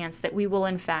optimize the chance that we will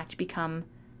in fact become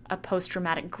a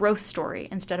post-traumatic growth story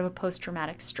instead of a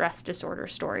post-traumatic stress disorder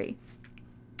story?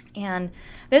 And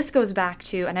this goes back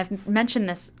to, and I've mentioned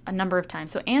this a number of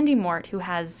times, so Andy Mort, who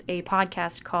has a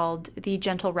podcast called The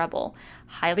Gentle Rebel,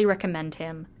 highly recommend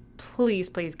him. Please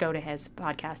go to his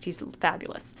podcast. He's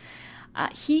fabulous.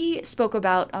 He spoke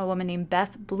about a woman named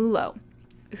Beth Blulow,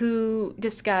 who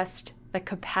discussed the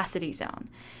capacity zone.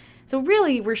 So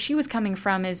really, where she was coming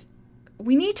from is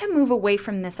we need to move away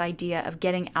from this idea of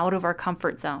getting out of our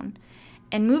comfort zone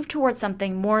and move towards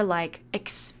something more like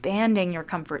expanding your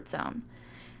comfort zone.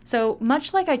 So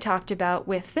much like I talked about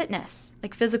with fitness,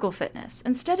 like physical fitness,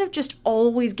 instead of just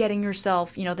always getting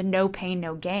yourself, the no pain,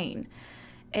 no gain,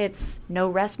 it's no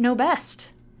rest, no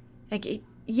best.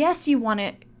 Yes, you want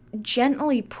to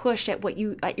gently push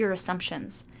at your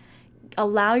assumptions.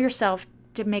 Allow yourself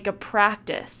to make a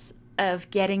practice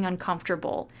of getting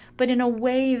uncomfortable, but in a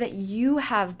way that you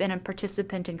have been a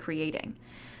participant in creating.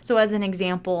 So as an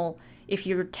example, if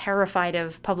you're terrified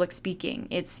of public speaking,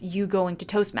 it's you going to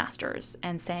Toastmasters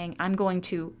and saying, I'm going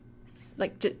to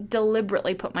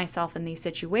deliberately put myself in these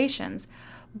situations,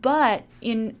 but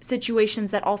in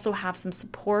situations that also have some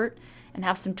support and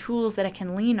have some tools that I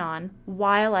can lean on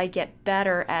while I get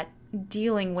better at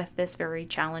dealing with this very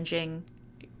challenging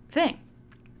thing.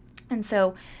 And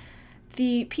so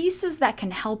the pieces that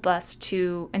can help us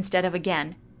to, instead of,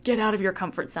 again, get out of your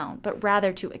comfort zone, but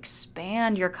rather to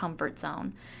expand your comfort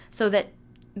zone so that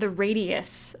the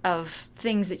radius of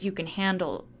things that you can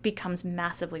handle becomes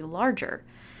massively larger.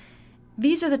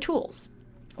 These are the tools.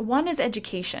 One is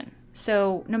education.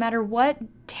 So no matter what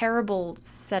terrible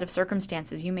set of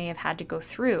circumstances you may have had to go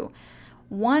through,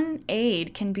 one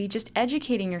aid can be just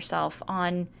educating yourself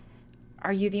on,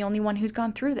 are you the only one who's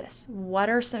gone through this? What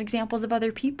are some examples of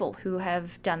other people who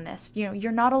have done this?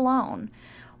 You're not alone.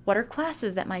 What are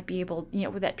classes that might be able,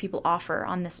 that people offer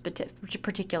on this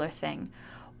particular thing?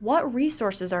 what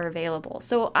resources are available?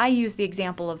 So I use the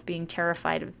example of being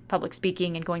terrified of public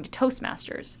speaking and going to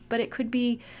Toastmasters, but it could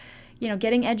be,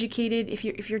 getting educated if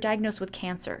you're diagnosed with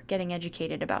cancer, getting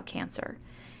educated about cancer.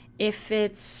 If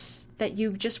it's that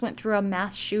you just went through a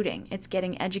mass shooting, it's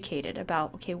getting educated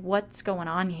about, okay, what's going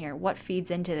on here? What feeds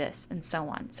into this? And so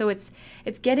on. So it's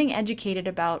getting educated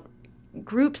about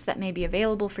groups that may be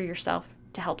available for yourself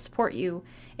to help support you.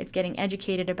 It's getting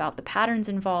educated about the patterns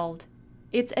involved.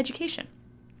 It's education.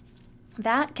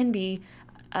 That can be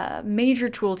a major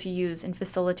tool to use in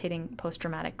facilitating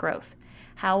post-traumatic growth.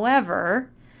 However,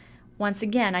 once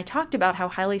again, I talked about how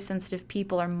highly sensitive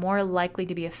people are more likely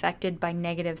to be affected by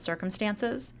negative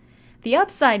circumstances. The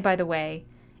upside, by the way,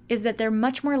 is that they're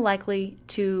much more likely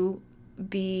to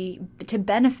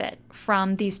benefit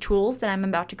from these tools that I'm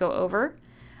about to go over.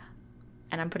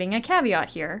 And I'm putting a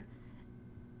caveat here.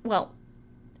 Well,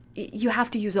 you have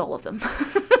to use all of them.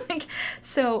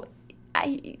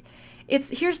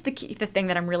 Here's the thing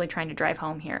that I'm really trying to drive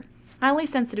home here. Highly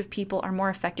sensitive people are more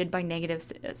affected by negative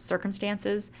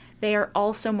circumstances. They are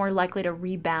also more likely to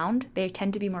rebound. They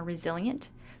tend to be more resilient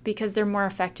because they're more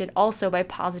affected also by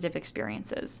positive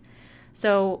experiences.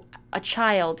 So a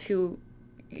child who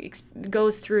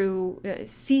goes through,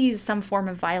 sees some form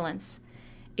of violence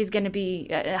is going to be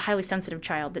a highly sensitive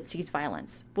child that sees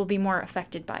violence, will be more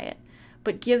affected by it.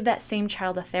 But give that same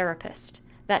child a therapist.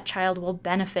 That child will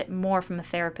benefit more from a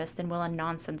therapist than will a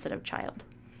non-sensitive child.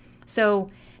 So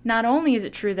not only is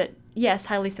it true that, yes,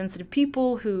 highly sensitive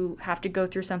people who have to go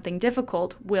through something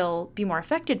difficult will be more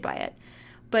affected by it,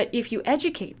 but if you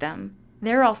educate them,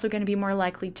 they're also going to be more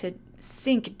likely to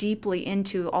sink deeply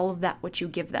into all of that which you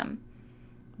give them.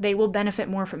 They will benefit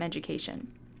more from education.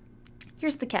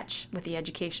 Here's the catch with the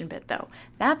education bit, though.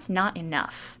 That's not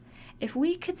enough. If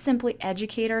we could simply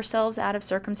educate ourselves out of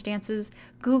circumstances,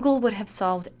 Google would have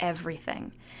solved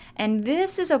everything. And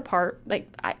this is a part,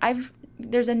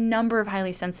 there's a number of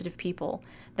highly sensitive people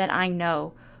that I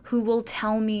know who will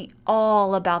tell me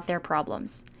all about their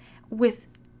problems with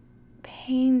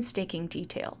painstaking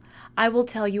detail. I will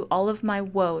tell you all of my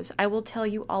woes. I will tell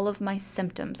you all of my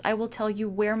symptoms. I will tell you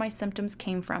where my symptoms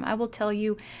came from. I will tell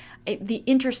you the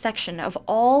intersection of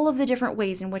all of the different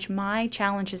ways in which my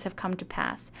challenges have come to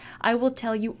pass. I will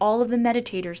tell you all of the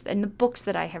meditators and the books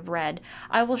that I have read.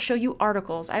 I will show you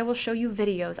articles. I will show you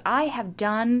videos. I have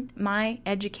done my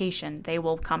education, they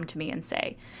will come to me and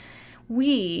say.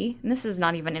 And this is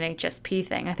not even an HSP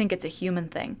thing, I think it's a human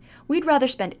thing. We'd rather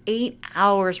spend 8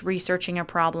 hours researching a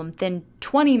problem than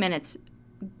 20 minutes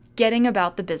getting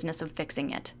about the business of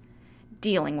fixing it,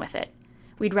 dealing with it.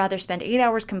 We'd rather spend 8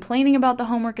 hours complaining about the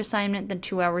homework assignment than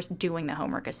 2 hours doing the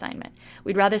homework assignment.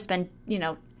 We'd rather spend,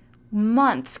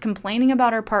 months complaining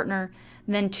about our partner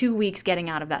than 2 weeks getting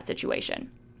out of that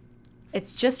situation.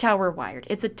 It's just how we're wired.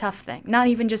 It's a tough thing. Not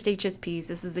even just HSPs.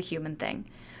 This is a human thing.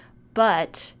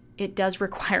 But it does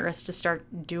require us to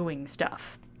start doing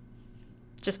stuff.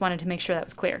 Just wanted to make sure that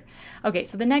was clear. Okay,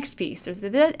 so the next piece, there's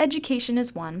the education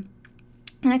is one.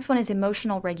 The next one is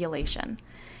emotional regulation.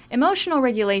 Emotional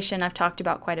regulation I've talked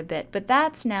about quite a bit, but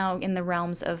that's now in the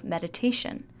realms of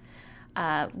meditation.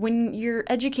 When you're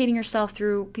educating yourself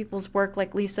through people's work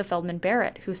like Lisa Feldman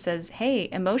Barrett, who says, hey,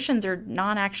 emotions are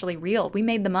not actually real. We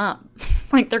made them up.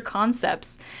 They're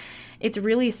concepts. It's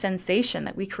really a sensation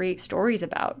that we create stories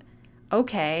about.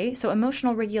 Okay, so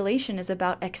emotional regulation is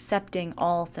about accepting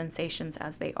all sensations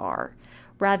as they are.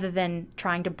 Rather than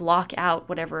trying to block out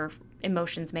whatever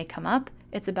emotions may come up,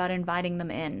 it's about inviting them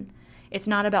in. It's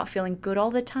not about feeling good all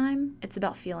the time. It's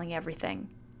about feeling everything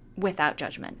without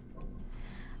judgment.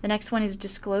 The next one is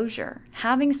disclosure.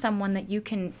 Having someone that you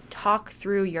can talk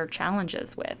through your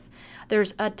challenges with.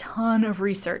 There's a ton of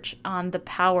research on the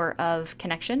power of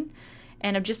connection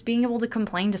and of just being able to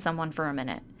complain to someone for a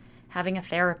minute. Having a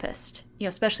therapist,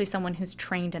 especially someone who's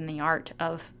trained in the art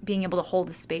of being able to hold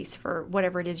a space for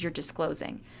whatever it is you're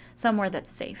disclosing, somewhere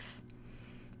that's safe.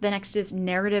 The next is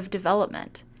narrative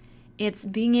development. It's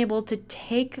being able to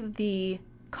take the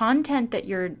content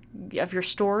of your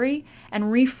story and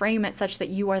reframe it such that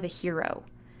you are the hero.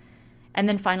 And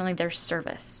then finally, there's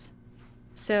service.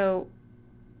 So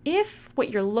if what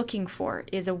you're looking for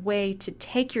is a way to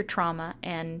take your trauma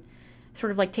and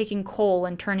sort of like taking coal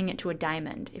and turning it to a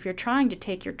diamond, if you're trying to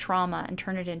take your trauma and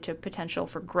turn it into potential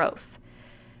for growth,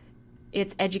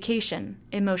 it's education,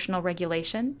 emotional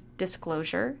regulation,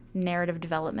 disclosure, narrative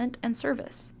development, and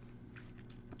service.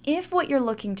 If what you're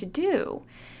looking to do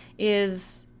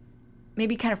is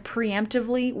maybe kind of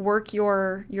preemptively work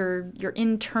your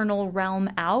internal realm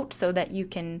out so that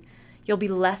you'll be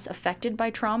less affected by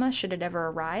trauma should it ever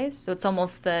arise. So it's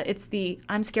almost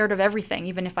I'm scared of everything,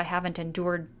 even if I haven't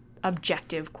endured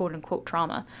objective, quote unquote,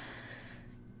 trauma.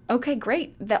 Okay,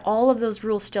 great, that all of those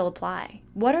rules still apply.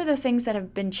 What are the things that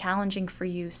have been challenging for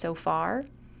you so far?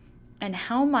 And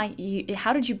how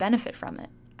did you benefit from it?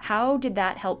 How did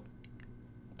that help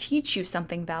teach you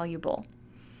something valuable?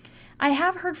 I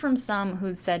have heard from some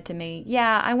who said to me,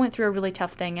 yeah, I went through a really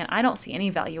tough thing and I don't see any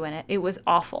value in it. It was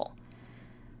awful.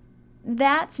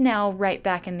 That's now right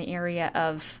back in the area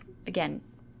of, again,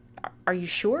 are you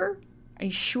sure? Are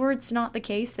you sure it's not the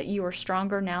case that you are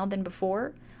stronger now than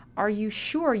before? Are you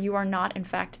sure you are not, in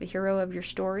fact, the hero of your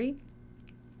story?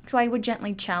 So I would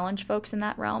gently challenge folks in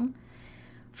that realm.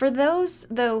 For those,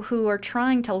 though, who are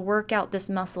trying to work out this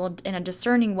muscle in a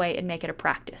discerning way and make it a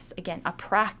practice, again, a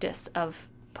practice of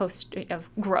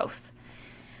growth,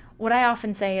 what I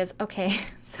often say is, okay,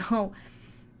 so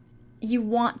you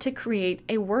want to create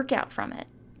a workout from it.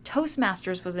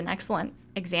 Toastmasters was an excellent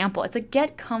example. It's like,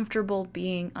 get comfortable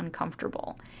being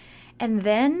uncomfortable. And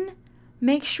then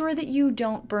make sure that you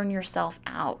don't burn yourself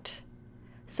out.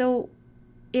 So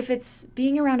if it's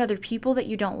being around other people that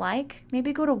you don't like,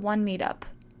 maybe go to one meetup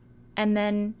and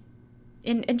then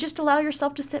and just allow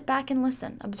yourself to sit back and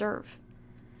listen, observe.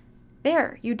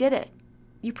 There, you did it.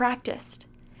 You practiced.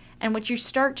 And what you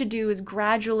start to do is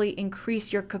gradually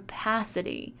increase your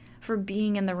capacity for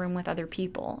being in the room with other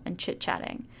people and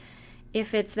chit-chatting.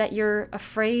 If it's that you're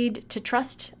afraid to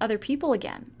trust other people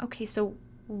again, okay, so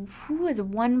who is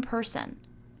one person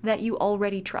that you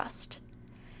already trust?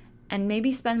 And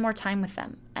maybe spend more time with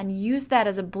them and use that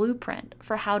as a blueprint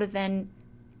for how to then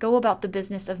go about the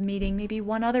business of meeting maybe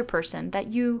one other person that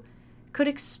you could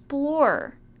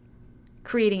explore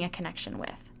creating a connection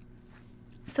with.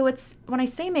 So it's, when I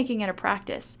say making it a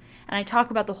practice, and I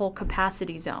talk about the whole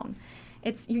capacity zone,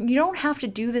 it's you don't have to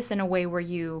do this in a way where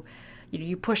you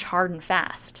push hard and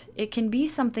fast. It can be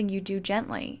something you do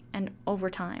gently and over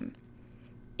time.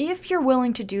 If you're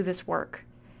willing to do this work,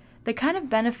 the kind of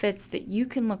benefits that you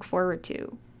can look forward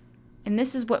to, and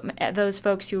this is what those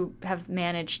folks who have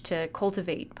managed to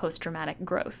cultivate post-traumatic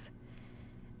growth,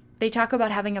 they talk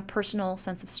about having a personal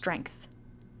sense of strength.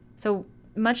 So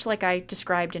much like I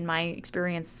described in my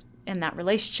experience in that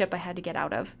relationship I had to get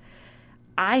out of,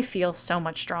 I feel so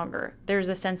much stronger. There's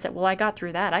a sense that, well, I got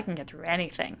through that, I can get through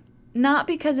anything. Not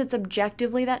because it's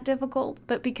objectively that difficult,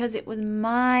 but because it was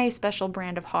my special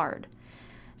brand of hard.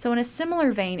 So in a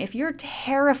similar vein, if you're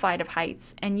terrified of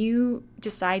heights and you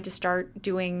decide to start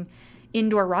doing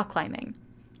indoor rock climbing,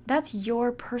 that's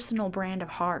your personal brand of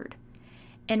hard.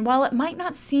 And while it might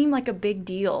not seem like a big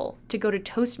deal to go to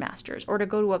Toastmasters or to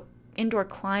go to a indoor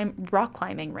rock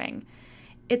climbing ring,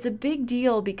 it's a big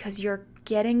deal because you're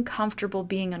getting comfortable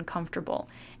being uncomfortable.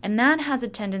 And that has a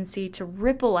tendency to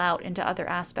ripple out into other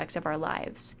aspects of our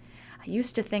lives. I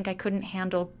used to think I couldn't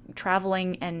handle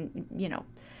traveling and,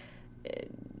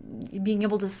 being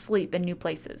able to sleep in new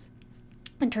places.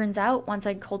 It turns out once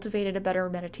I cultivated a better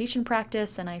meditation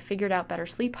practice and I figured out better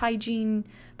sleep hygiene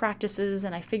practices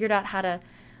and I figured out how to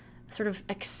sort of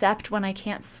accept when I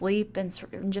can't sleep and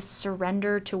just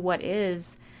surrender to what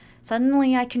is,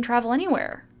 suddenly I can travel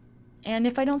anywhere. And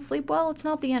if I don't sleep well, it's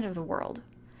not the end of the world.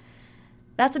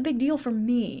 That's a big deal for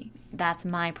me. That's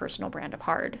my personal brand of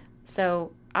hard.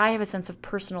 So I have a sense of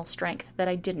personal strength that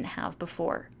I didn't have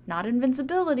before. Not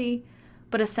invincibility,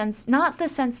 but a sense, not the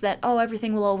sense that, oh,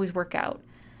 everything will always work out,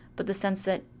 but the sense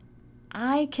that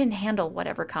I can handle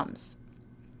whatever comes.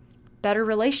 Better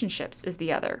relationships is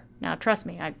the other. Now, trust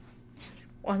me, I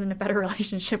wasn't a better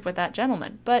relationship with that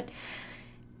gentleman, but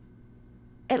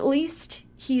at least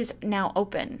he's now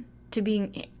open to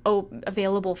being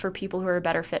available for people who are a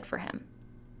better fit for him.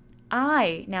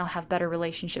 I now have better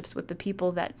relationships with the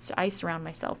people that I surround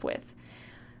myself with.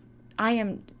 I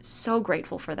am so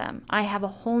grateful for them. I have a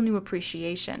whole new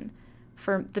appreciation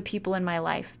for the people in my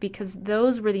life because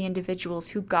those were the individuals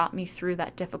who got me through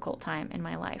that difficult time in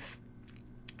my life.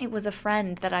 It was a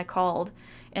friend that I called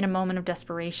in a moment of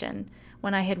desperation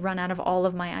when I had run out of all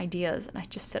of my ideas. And I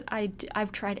just said,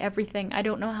 I've tried everything. I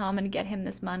don't know how I'm going to get him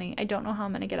this money. I don't know how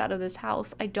I'm going to get out of this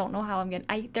house. I don't know how I'm going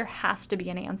to, there has to be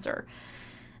an answer.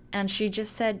 And she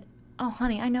just said, oh,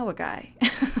 honey, I know a guy.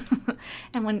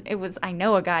 And when it was, I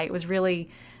know a guy, it was really,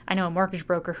 I know a mortgage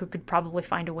broker who could probably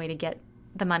find a way to get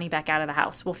the money back out of the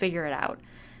house. We'll figure it out.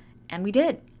 And we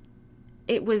did.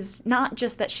 It was not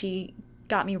just that she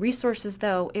got me resources,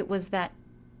 though. It was that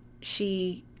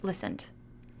she listened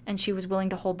and she was willing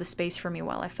to hold the space for me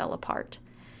while I fell apart.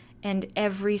 And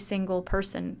every single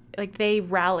person, like, they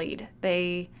rallied.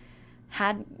 They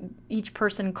had each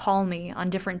person call me on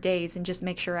different days and just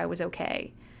make sure I was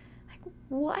okay. Like,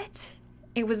 what?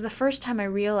 It was the first time I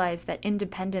realized that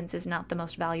independence is not the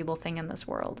most valuable thing in this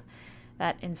world.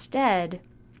 That instead,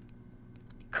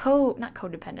 not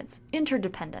codependence,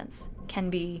 interdependence can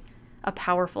be a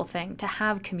powerful thing, to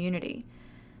have community.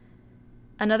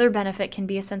 Another benefit can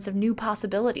be a sense of new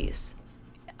possibilities.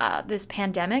 This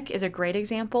pandemic is a great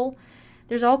example.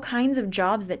 There's all kinds of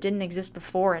jobs that didn't exist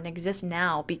before and exist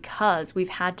now because we've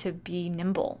had to be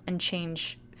nimble and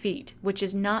change feet, which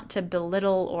is not to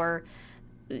belittle or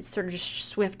sort of just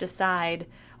swift aside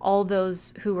all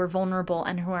those who were vulnerable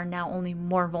and who are now only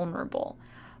more vulnerable.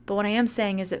 But what I am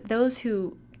saying is that those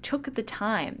who took the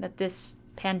time that this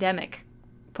pandemic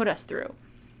put us through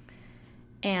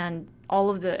and all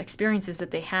of the experiences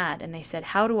that they had, and they said,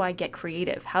 how do I get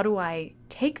creative? How do I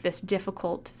take this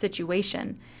difficult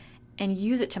situation and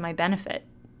use it to my benefit,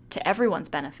 to everyone's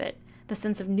benefit? The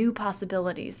sense of new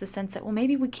possibilities, the sense that, well,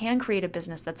 maybe we can create a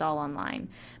business that's all online.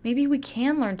 Maybe we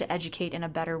can learn to educate in a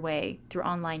better way through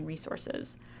online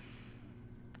resources.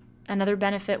 Another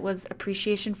benefit was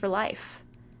appreciation for life.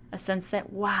 A sense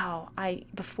that, wow,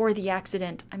 before the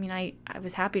accident, I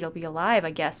was happy to be alive,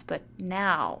 I guess, but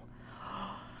now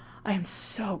I am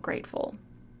so grateful.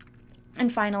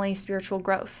 And finally, spiritual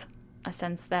growth. A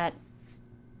sense that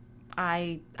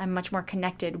I'm much more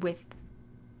connected with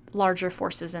larger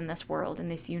forces in this world, in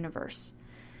this universe.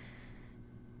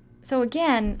 So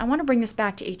again, I want to bring this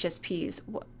back to HSPs.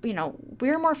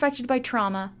 We're more affected by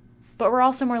trauma, but we're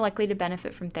also more likely to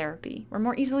benefit from therapy. We're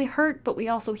more easily hurt, but we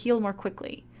also heal more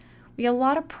quickly. We have a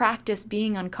lot of practice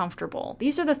being uncomfortable.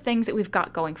 These are the things that we've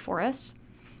got going for us.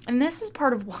 And this is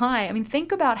part of why,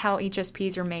 think about how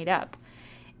HSPs are made up.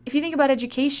 If you think about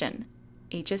education,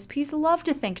 HSPs love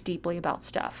to think deeply about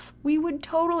stuff. We would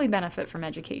totally benefit from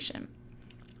education.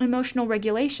 Emotional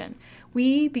regulation.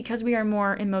 Because we are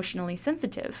more emotionally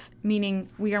sensitive, meaning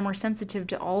we are more sensitive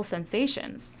to all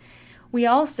sensations, we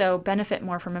also benefit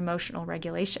more from emotional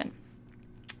regulation.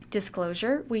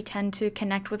 Disclosure, we tend to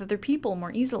connect with other people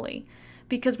more easily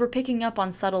because we're picking up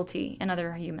on subtlety in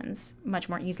other humans much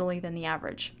more easily than the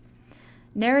average.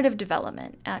 Narrative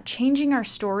development, changing our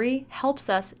story helps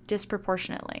us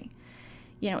disproportionately.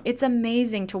 It's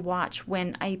amazing to watch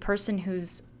when a person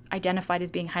who's identified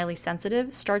as being highly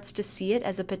sensitive starts to see it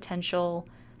as a potential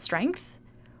strength,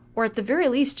 or at the very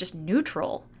least just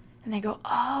neutral. And they go,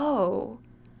 oh,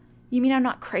 you mean I'm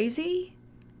not crazy?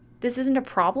 This isn't a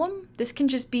problem? This can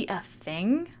just be a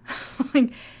thing?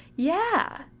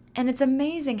 Yeah. And it's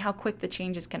amazing how quick the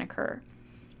changes can occur.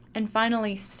 And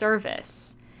finally,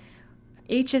 service.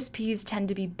 HSPs tend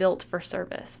to be built for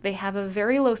service. They have a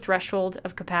very low threshold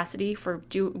of capacity for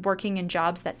working in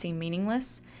jobs that seem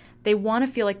meaningless. They want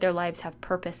to feel like their lives have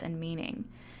purpose and meaning.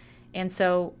 And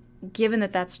so, given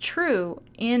that that's true,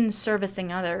 in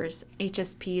servicing others,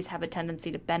 HSPs have a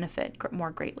tendency to benefit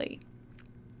more greatly.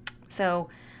 So,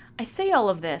 I say all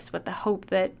of this with the hope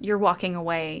that you're walking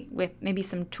away with maybe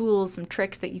some tools, some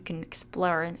tricks that you can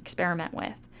explore and experiment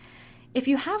with. If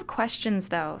you have questions,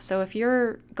 though, so if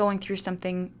you're going through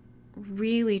something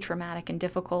really traumatic and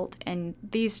difficult and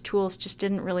these tools just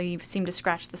didn't really seem to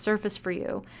scratch the surface for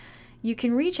you, you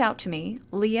can reach out to me,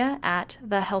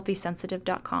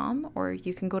 leah@thehealthysensitive.com, or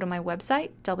you can go to my website,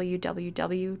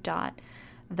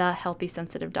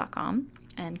 www.thehealthysensitive.com,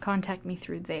 and contact me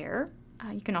through there.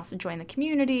 You can also join the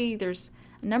community. There's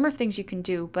a number of things you can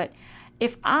do, but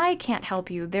if I can't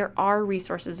help you, there are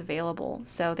resources available.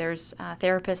 So there's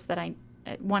therapists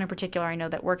one in particular I know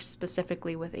that works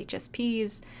specifically with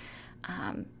HSPs.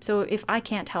 So if I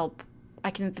can't help,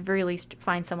 I can at the very least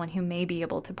find someone who may be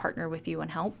able to partner with you and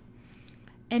help.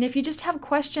 And if you just have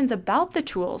questions about the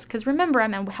tools, because remember,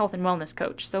 I'm a health and wellness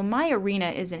coach, so my arena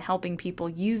is in helping people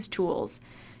use tools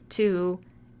to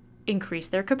increase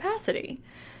their capacity.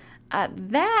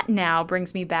 That now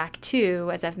brings me back to,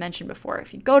 as I've mentioned before,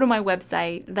 if you go to my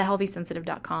website,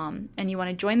 thehealthysensitive.com, and you want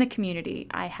to join the community,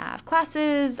 I have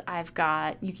classes,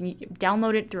 you can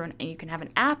download it and you can have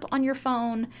an app on your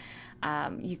phone,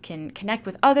 you can connect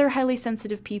with other highly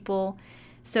sensitive people.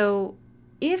 So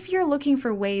if you're looking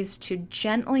for ways to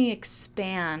gently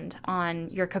expand on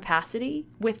your capacity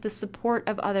with the support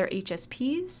of other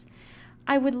HSPs,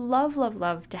 I would love, love,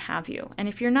 love to have you. And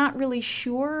if you're not really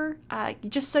sure,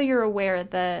 just so you're aware,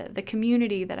 the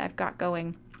community that I've got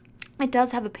going, it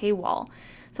does have a paywall.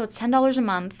 So it's $10 a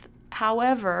month.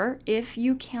 However, if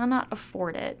you cannot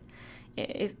afford it,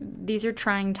 if these are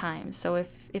trying times, so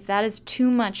if that is too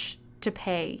much to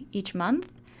pay each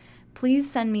month,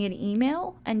 please send me an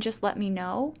email and just let me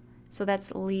know. So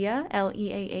that's Leah,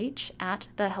 Leah, at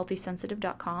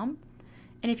thehealthysensitive.com.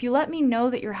 And if you let me know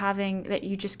that that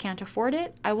you just can't afford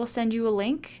it, I will send you a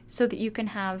link so that you can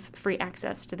have free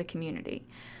access to the community.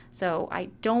 So I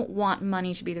don't want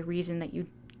money to be the reason that you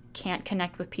can't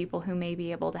connect with people who may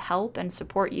be able to help and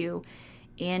support you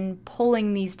in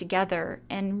pulling these together.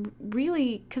 And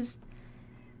really, because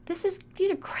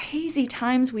these are crazy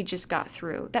times we just got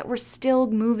through that we're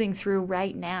still moving through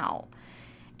right now.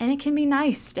 And it can be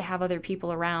nice to have other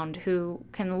people around who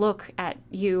can look at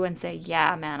you and say,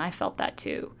 yeah, man, I felt that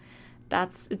too.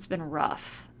 It's been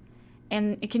rough.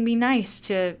 And it can be nice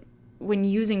to, when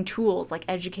using tools like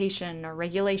education or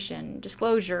regulation,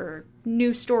 disclosure,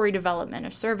 new story development or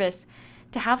service,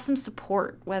 to have some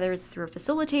support, whether it's through a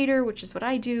facilitator, which is what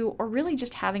I do, or really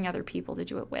just having other people to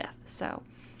do it with. So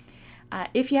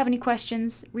if you have any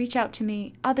questions, reach out to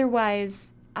me.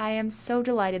 Otherwise, I am so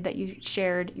delighted that you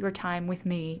shared your time with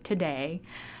me today.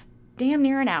 Damn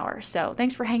near an hour. So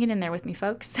thanks for hanging in there with me,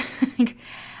 folks.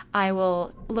 I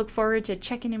will look forward to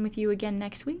checking in with you again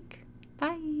next week.